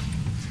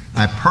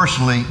 I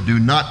personally do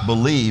not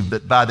believe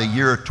that by the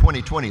year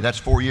 2020, that's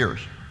 4 years,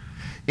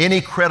 any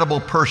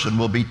credible person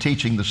will be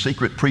teaching the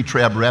secret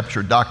pre-trib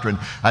rapture doctrine.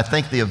 I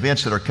think the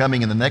events that are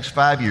coming in the next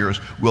 5 years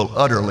will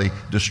utterly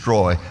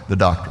destroy the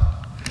doctrine.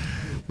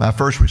 My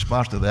first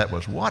response to that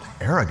was, what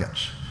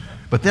arrogance.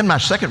 But then my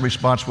second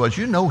response was,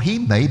 you know, he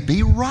may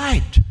be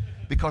right.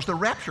 because the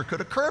rapture could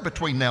occur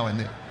between now and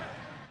then.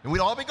 And we'd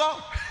all be gone.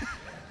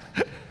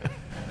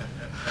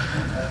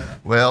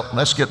 Well,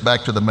 let's get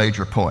back to the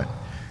major point.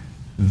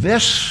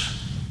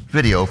 This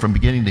video from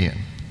beginning to end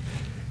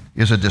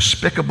is a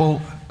despicable,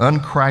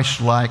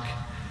 unchristlike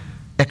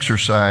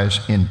exercise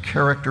in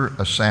character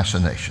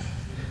assassination.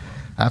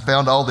 I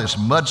found all this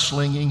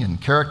mudslinging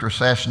and character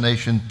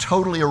assassination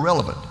totally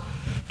irrelevant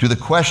to the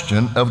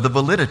question of the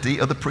validity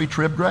of the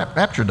pre-trib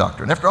rapture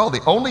doctrine. After all,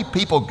 the only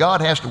people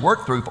God has to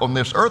work through on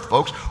this earth,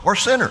 folks, are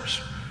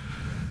sinners.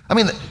 I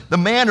mean, the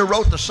man who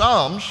wrote the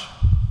Psalms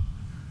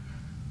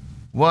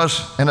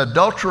was an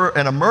adulterer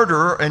and a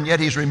murderer, and yet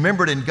he's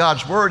remembered in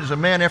God's Word as a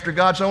man after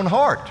God's own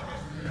heart.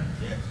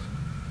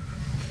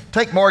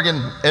 Take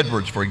Morgan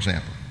Edwards, for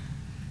example.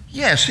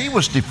 Yes, he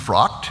was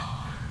defrocked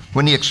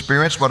when he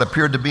experienced what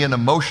appeared to be an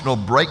emotional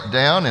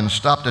breakdown and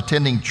stopped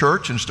attending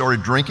church and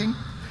started drinking.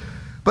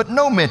 But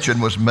no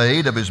mention was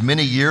made of his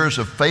many years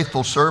of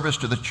faithful service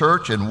to the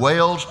church in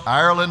Wales,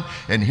 Ireland,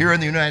 and here in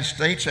the United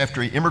States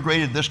after he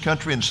immigrated to this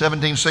country in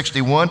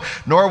 1761,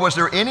 nor was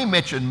there any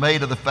mention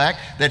made of the fact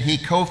that he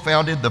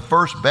co-founded the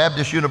first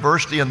Baptist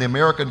university in the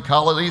American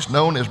colonies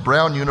known as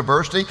Brown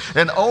University.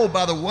 And oh,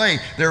 by the way,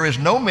 there is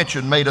no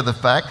mention made of the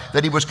fact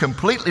that he was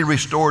completely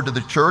restored to the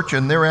church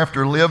and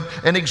thereafter lived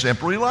an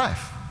exemplary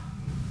life.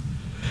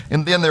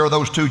 And then there are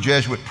those two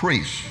Jesuit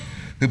priests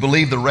who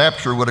believed the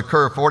rapture would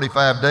occur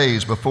 45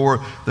 days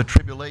before the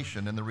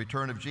tribulation and the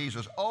return of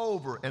Jesus.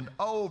 Over and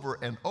over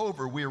and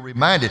over we are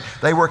reminded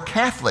they were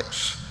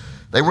Catholics.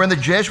 They were in the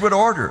Jesuit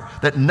order,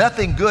 that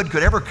nothing good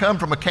could ever come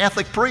from a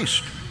Catholic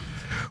priest.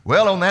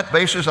 Well, on that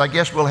basis, I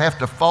guess we'll have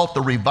to fault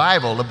the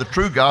revival of the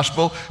true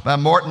gospel by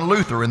Martin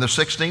Luther in the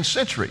 16th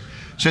century,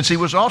 since he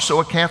was also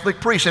a Catholic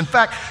priest. In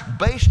fact,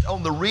 based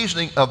on the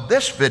reasoning of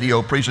this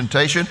video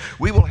presentation,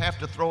 we will have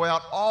to throw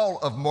out all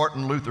of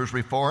Martin Luther's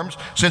reforms,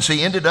 since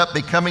he ended up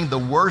becoming the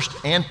worst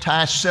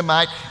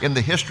anti-Semite in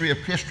the history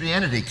of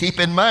Christianity. Keep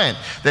in mind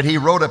that he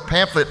wrote a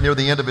pamphlet near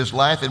the end of his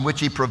life in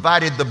which he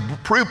provided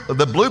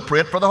the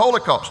blueprint for the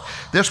Holocaust.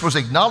 This was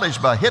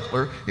acknowledged by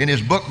Hitler in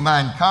his book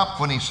Mein Kampf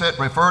when he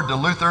referred to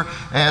Luther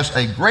as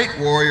a great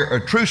warrior,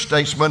 a true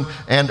statesman,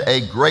 and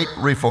a great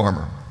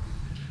reformer.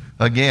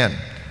 Again,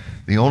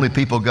 the only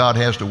people God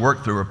has to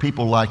work through are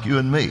people like you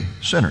and me,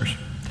 sinners.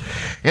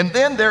 And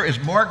then there is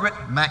Margaret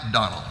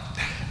MacDonald,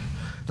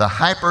 the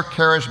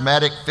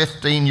hyper-charismatic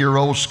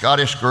 15-year-old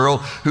Scottish girl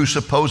who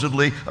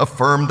supposedly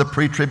affirmed the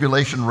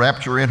pre-tribulation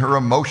rapture in her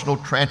emotional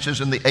trances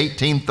in the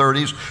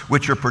 1830s,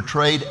 which are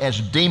portrayed as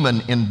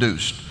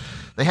demon-induced.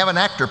 They have an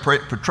actor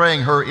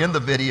portraying her in the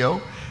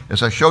video,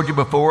 as I showed you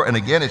before, and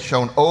again it's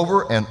shown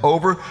over and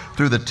over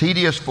through the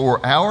tedious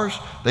 4 hours.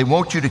 They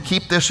want you to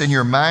keep this in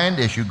your mind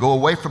as you go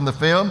away from the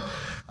film.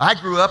 I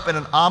grew up in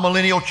an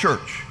amillennial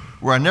church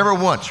where I never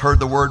once heard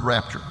the word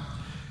rapture.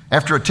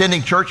 After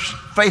attending church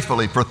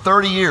faithfully for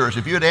 30 years,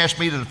 if you had asked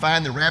me to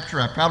define the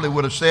rapture, I probably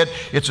would have said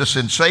it's a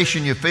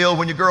sensation you feel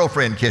when your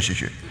girlfriend kisses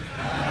you.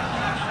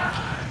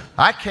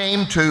 I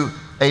came to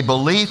a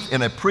belief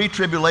in a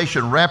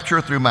pre-tribulation rapture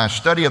through my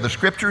study of the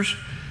scriptures,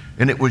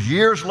 and it was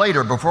years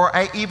later before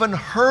I even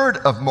heard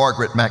of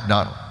Margaret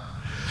MacDonald.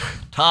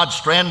 Todd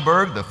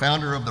Strandberg, the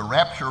founder of the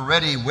Rapture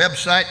Ready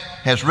website,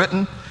 has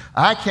written,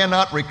 I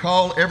cannot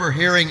recall ever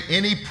hearing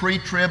any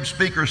pre-trib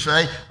speaker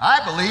say,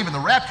 I believe in the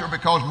rapture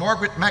because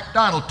Margaret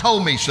MacDonald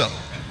told me so.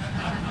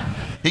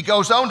 He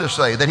goes on to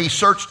say that he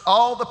searched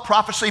all the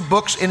prophecy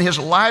books in his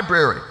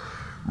library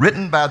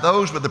written by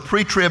those with the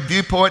pre-trib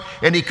viewpoint,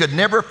 and he could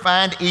never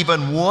find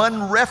even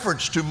one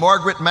reference to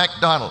Margaret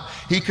MacDonald.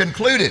 He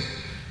concluded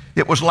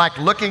it was like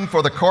looking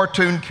for the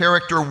cartoon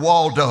character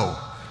Waldo.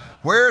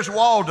 Where's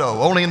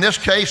Waldo? Only in this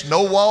case,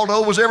 no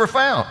Waldo was ever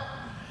found.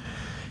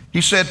 He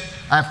said,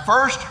 I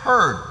first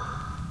heard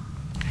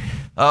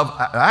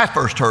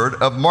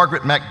of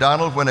Margaret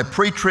MacDonald when a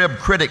pre-trib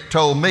critic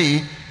told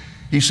me,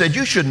 he said,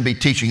 you shouldn't be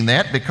teaching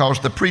that because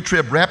the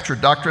pre-trib rapture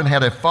doctrine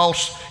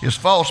is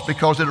false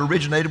because it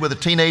originated with a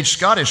teenage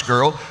Scottish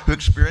girl who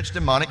experienced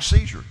demonic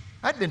seizure.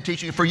 I'd been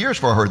teaching it for years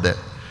before I heard that.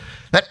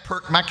 That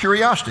perked my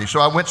curiosity,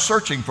 so I went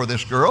searching for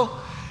this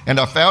girl, and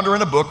I found her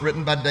in a book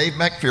written by Dave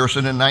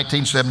McPherson in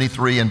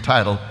 1973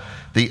 entitled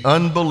The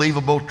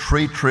Unbelievable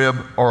Pre-Trib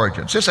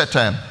Origin. Since that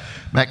time,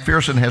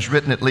 McPherson has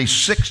written at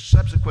least 6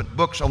 subsequent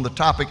books on the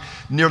topic,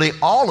 nearly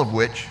all of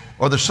which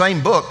are the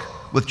same book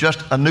with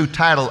just a new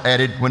title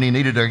added when he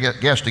needed a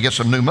guest to get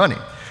some new money.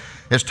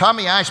 As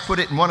Tommy Ice put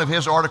it in one of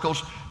his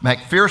articles,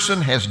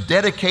 McPherson has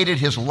dedicated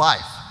his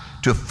life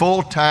to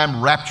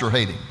full-time rapture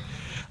hating.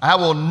 I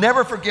will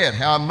never forget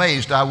how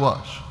amazed I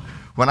was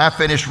when I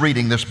finished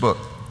reading this book.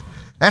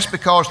 That's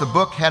because the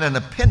book had an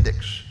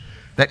appendix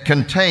that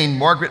contained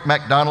Margaret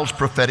MacDonald's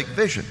prophetic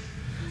vision.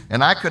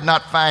 And I could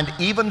not find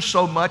even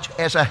so much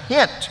as a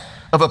hint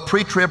of a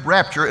pre-trib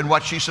rapture in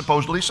what she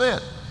supposedly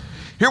said.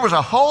 Here was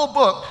a whole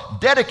book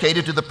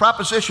dedicated to the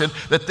proposition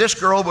that this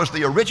girl was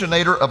the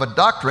originator of a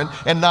doctrine,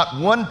 and not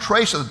one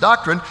trace of the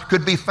doctrine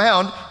could be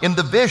found in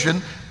the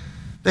vision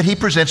that he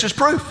presents as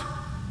proof.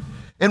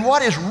 And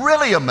what is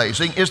really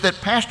amazing is that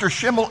Pastor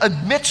Schimmel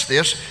admits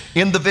this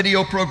in the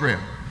video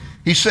program.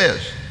 He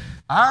says,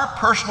 our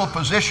personal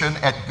position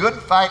at Good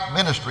Fight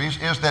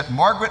Ministries is that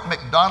Margaret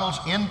MacDonald's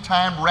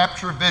end-time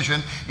rapture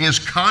vision is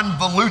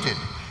convoluted,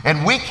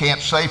 and we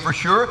can't say for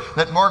sure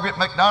that Margaret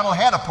MacDonald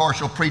had a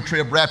partial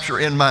pre-trib rapture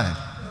in mind.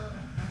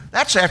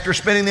 That's after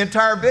spending the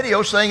entire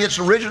video saying it's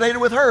originated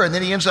with her, and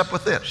then he ends up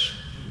with this.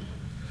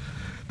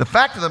 The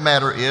fact of the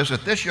matter is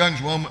that this young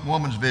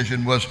woman's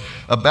vision was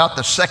about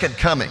the second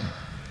coming,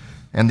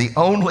 and the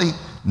only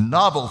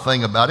novel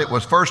thing about it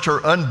was first her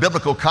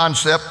unbiblical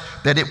concept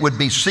that it would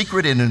be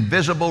secret and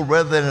invisible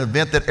rather than an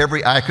event that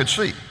every eye could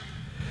see.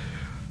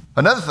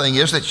 Another thing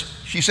is that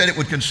she said it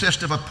would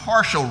consist of a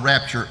partial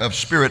rapture of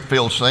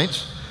spirit-filled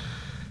saints,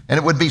 and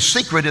it would be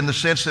secret in the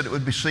sense that it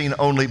would be seen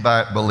only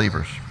by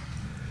believers.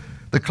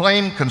 The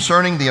claim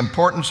concerning the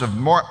importance of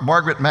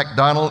Margaret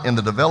MacDonald in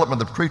the development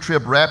of the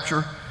pre-trib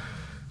rapture,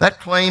 that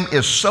claim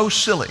is so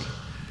silly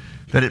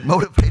that it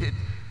motivated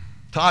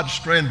Todd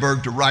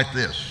Strandberg to write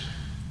this.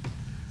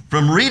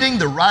 From reading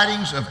the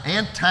writings of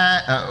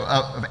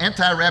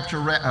anti-rapture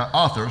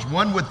authors,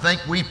 one would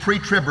think we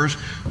pre-tribbers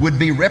would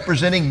be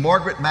representing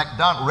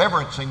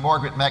reverencing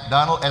Margaret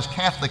MacDonald as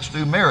Catholics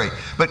do Mary.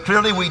 But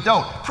clearly we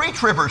don't.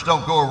 Pre-tribbers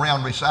don't go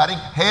around reciting,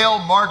 Hail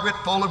Margaret,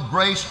 full of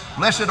grace,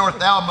 blessed art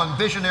thou among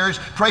visionaries,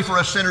 pray for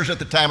us sinners at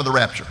the time of the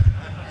rapture.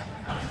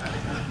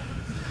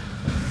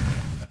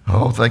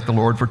 Oh, thank the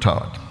Lord for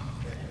Todd.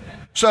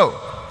 So,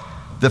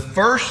 the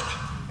first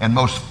and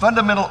most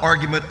fundamental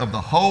argument of the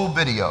whole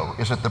video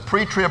is that the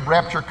pre-trib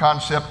rapture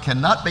concept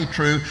cannot be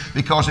true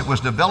because it was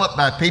developed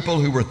by people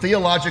who were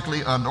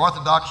theologically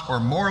unorthodox or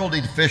morally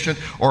deficient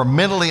or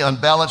mentally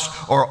unbalanced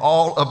or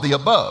all of the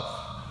above.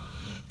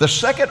 The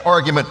second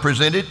argument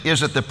presented is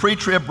that the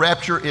pre-trib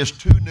rapture is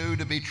too new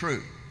to be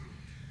true.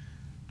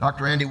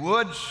 Dr. Andy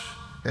Woods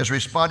has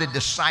responded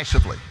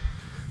decisively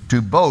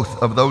to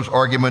both of those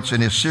arguments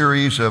in his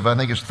series of, I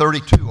think it's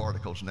 32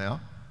 articles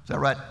now. Is that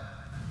right?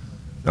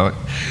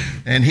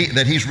 And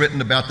he's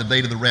written about the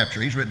date of the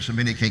rapture. He's written so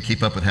many, he can't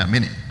keep up with how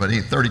many, but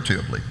 32,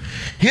 I believe.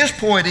 His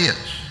point is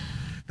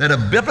that a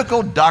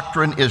biblical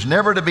doctrine is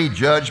never to be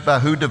judged by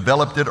who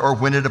developed it or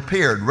when it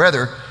appeared.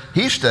 Rather,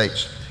 he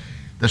states,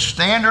 the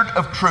standard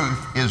of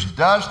truth is,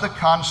 does the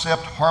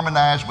concept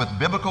harmonize with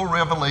biblical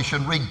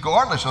revelation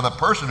regardless of the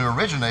person who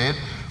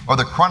originated or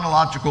the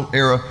chronological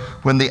era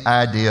when the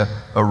idea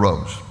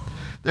arose?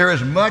 There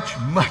is much,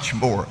 much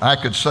more I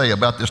could say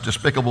about this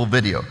despicable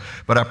video,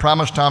 but I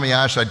promised Tommy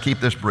Ice I'd keep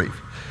this brief.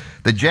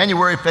 The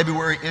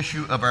January-February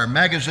issue of our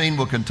magazine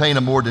will contain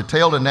a more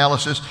detailed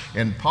analysis,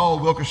 and Paul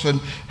Wilkerson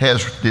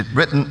has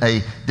written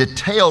a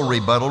detailed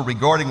rebuttal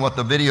regarding what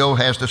the video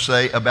has to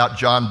say about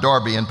John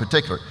Darby in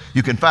particular.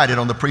 You can find it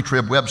on the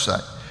Pre-Trib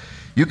website.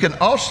 You can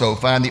also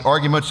find the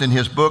arguments in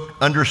his book,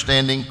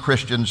 Understanding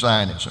Christian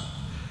Zionism.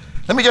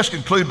 Let me just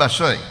conclude by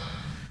saying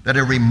that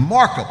a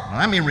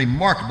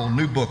remarkable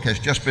new book has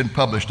just been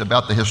published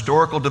about the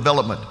historical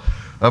development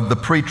of the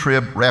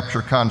pre-trib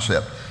rapture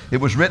concept. It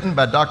was written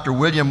by Dr.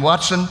 William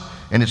Watson,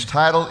 and its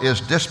title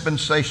is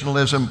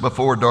Dispensationalism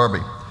Before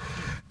Darby.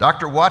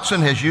 Dr.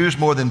 Watson has used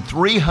more than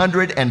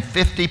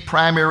 350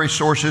 primary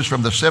sources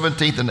from the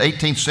 17th and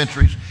 18th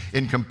centuries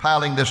in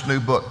compiling this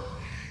new book.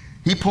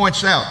 He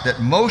points out that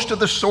most of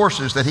the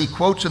sources that he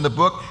quotes in the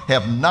book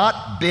have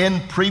not been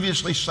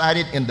previously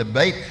cited in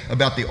debate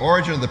about the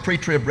origin of the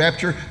pre-trib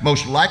rapture,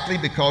 most likely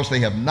because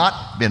they have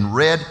not been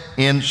read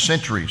in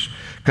centuries.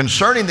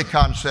 Concerning the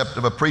concept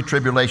of a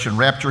pre-tribulation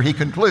rapture, he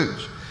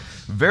concludes,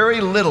 very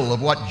little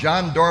of what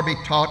John Darby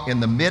taught in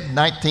the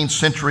mid-19th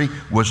century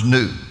was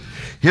new.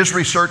 His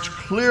research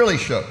clearly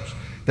shows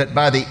that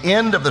by the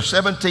end of the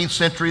 17th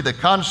century, the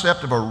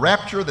concept of a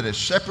rapture that is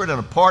separate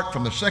and apart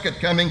from the second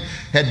coming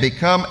had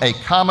become a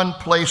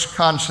commonplace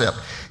concept.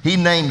 He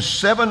names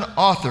 7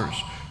 authors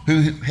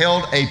who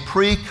held a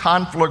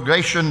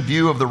pre-conflagration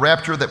view of the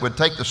rapture that would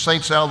take the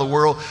saints out of the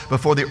world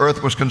before the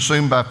earth was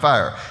consumed by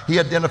fire. He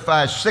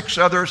identifies 6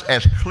 others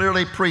as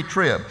clearly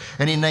pre-trib,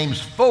 and he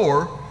names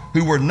 4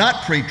 who were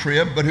not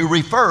pre-trib, but who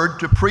referred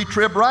to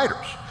pre-trib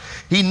writers.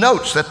 He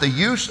notes that the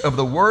use of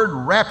the word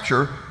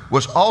rapture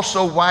was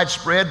also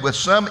widespread, with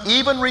some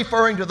even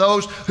referring to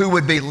those who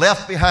would be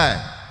left behind.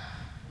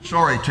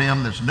 Sorry,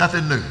 Tim, there's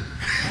nothing new.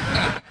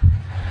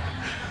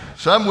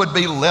 Some would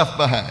be left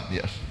behind,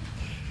 yes.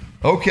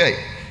 Okay,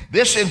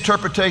 this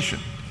interpretation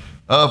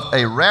of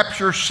a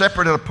rapture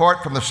separate and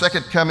apart from the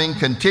second coming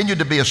continued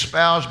to be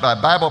espoused by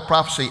Bible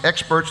prophecy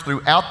experts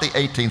throughout the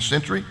 18th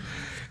century.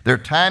 Their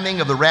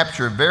timing of the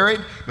rapture varied,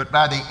 but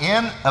by the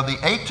end of the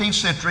 18th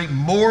century,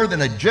 more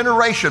than a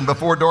generation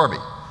before Darby,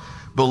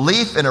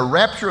 belief in a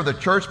rapture of the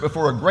church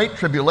before a great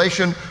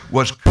tribulation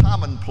was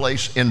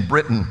commonplace in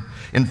Britain.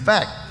 In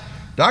fact,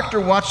 Dr.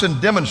 Watson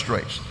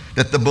demonstrates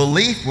that the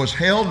belief was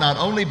held not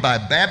only by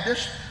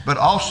Baptists, but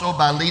also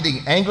by leading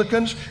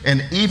Anglicans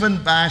and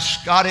even by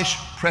Scottish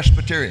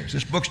Presbyterians.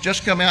 This book's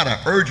just come out.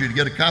 I urge you to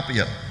get a copy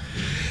of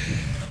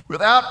it.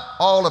 Without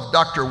all of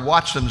Dr.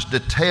 Watson's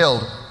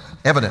detailed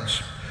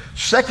evidence,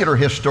 secular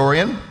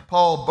historian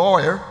Paul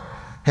Boyer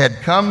had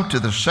come to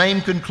the same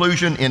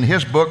conclusion in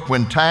his book,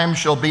 When Time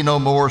Shall Be No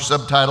More,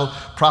 subtitled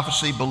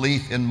Prophecy,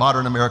 Belief in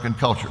Modern American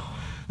Culture.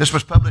 This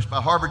was published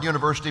by Harvard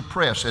University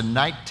Press in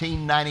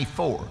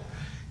 1994.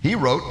 He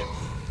wrote,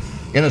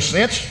 in a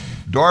sense,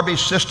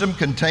 Darby's system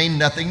contained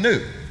nothing new.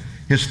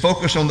 His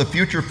focus on the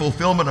future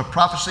fulfillment of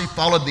prophecy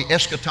followed the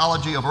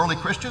eschatology of early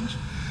Christians.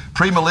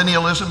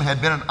 Premillennialism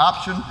had been an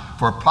option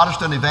for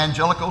Protestant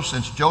evangelicals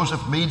since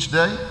Joseph Meade's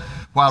day,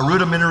 while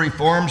rudimentary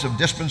forms of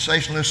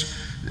dispensationalists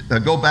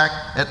go back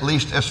at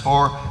least as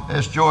far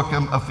as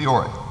Joachim of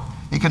Fiore.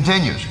 He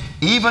continues,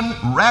 even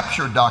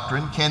rapture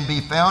doctrine can be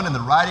found in the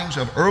writings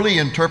of early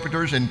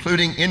interpreters,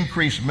 including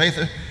Increase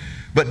Mather,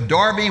 but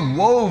Darby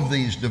wove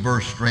these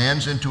diverse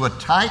strands into a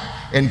tight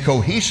and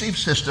cohesive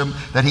system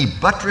that he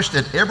buttressed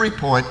at every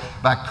point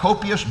by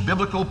copious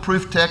biblical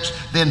proof texts,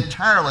 then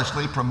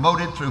tirelessly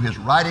promoted through his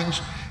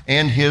writings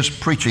and his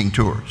preaching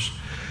tours.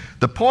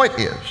 The point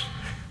is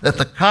that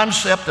the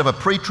concept of a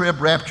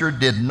pre-trib rapture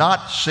did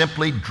not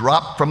simply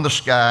drop from the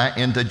sky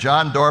into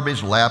John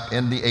Darby's lap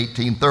in the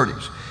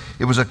 1830s.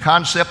 It was a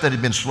concept that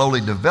had been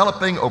slowly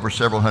developing over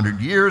several hundred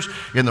years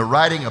in the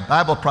writing of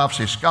Bible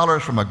prophecy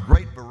scholars from a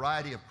great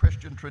variety of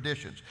Christian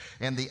traditions.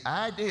 And the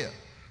idea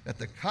that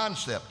the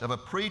concept of a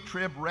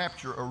pre-trib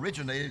rapture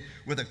originated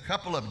with a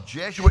couple of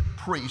Jesuit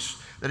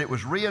priests, that it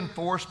was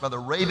reinforced by the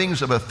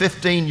ravings of a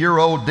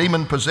 15-year-old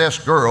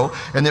demon-possessed girl,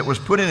 and that was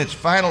put in its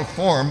final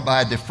form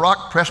by a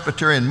defrocked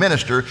Presbyterian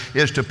minister,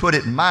 is, to put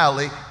it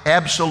mildly,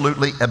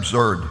 absolutely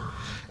absurd.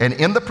 And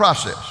in the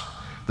process,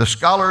 the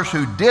scholars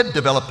who did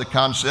develop the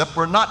concept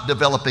were not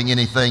developing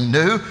anything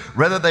new.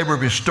 Rather, they were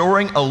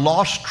restoring a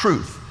lost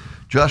truth,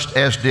 just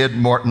as did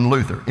Martin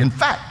Luther. In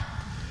fact,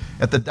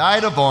 at the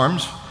Diet of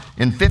Worms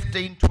in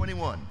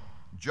 1521,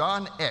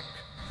 John Eck,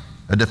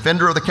 a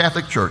defender of the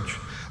Catholic Church,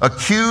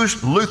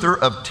 accused Luther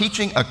of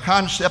teaching a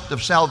concept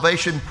of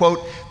salvation, quote,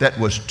 that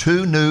was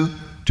too new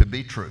to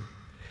be true.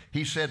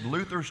 He said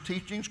Luther's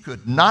teachings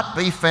could not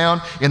be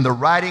found in the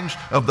writings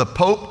of the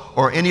Pope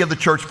or any of the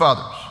church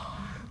fathers.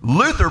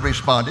 Luther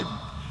responded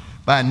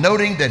by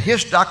noting that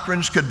his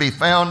doctrines could be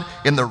found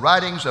in the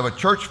writings of a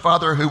church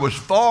father who was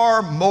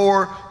far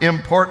more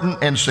important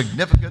and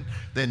significant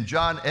than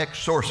John Eck's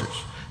sources,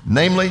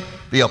 namely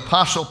the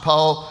Apostle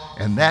Paul,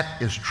 and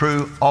that is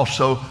true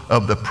also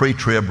of the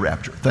pre-trib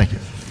rapture. Thank you.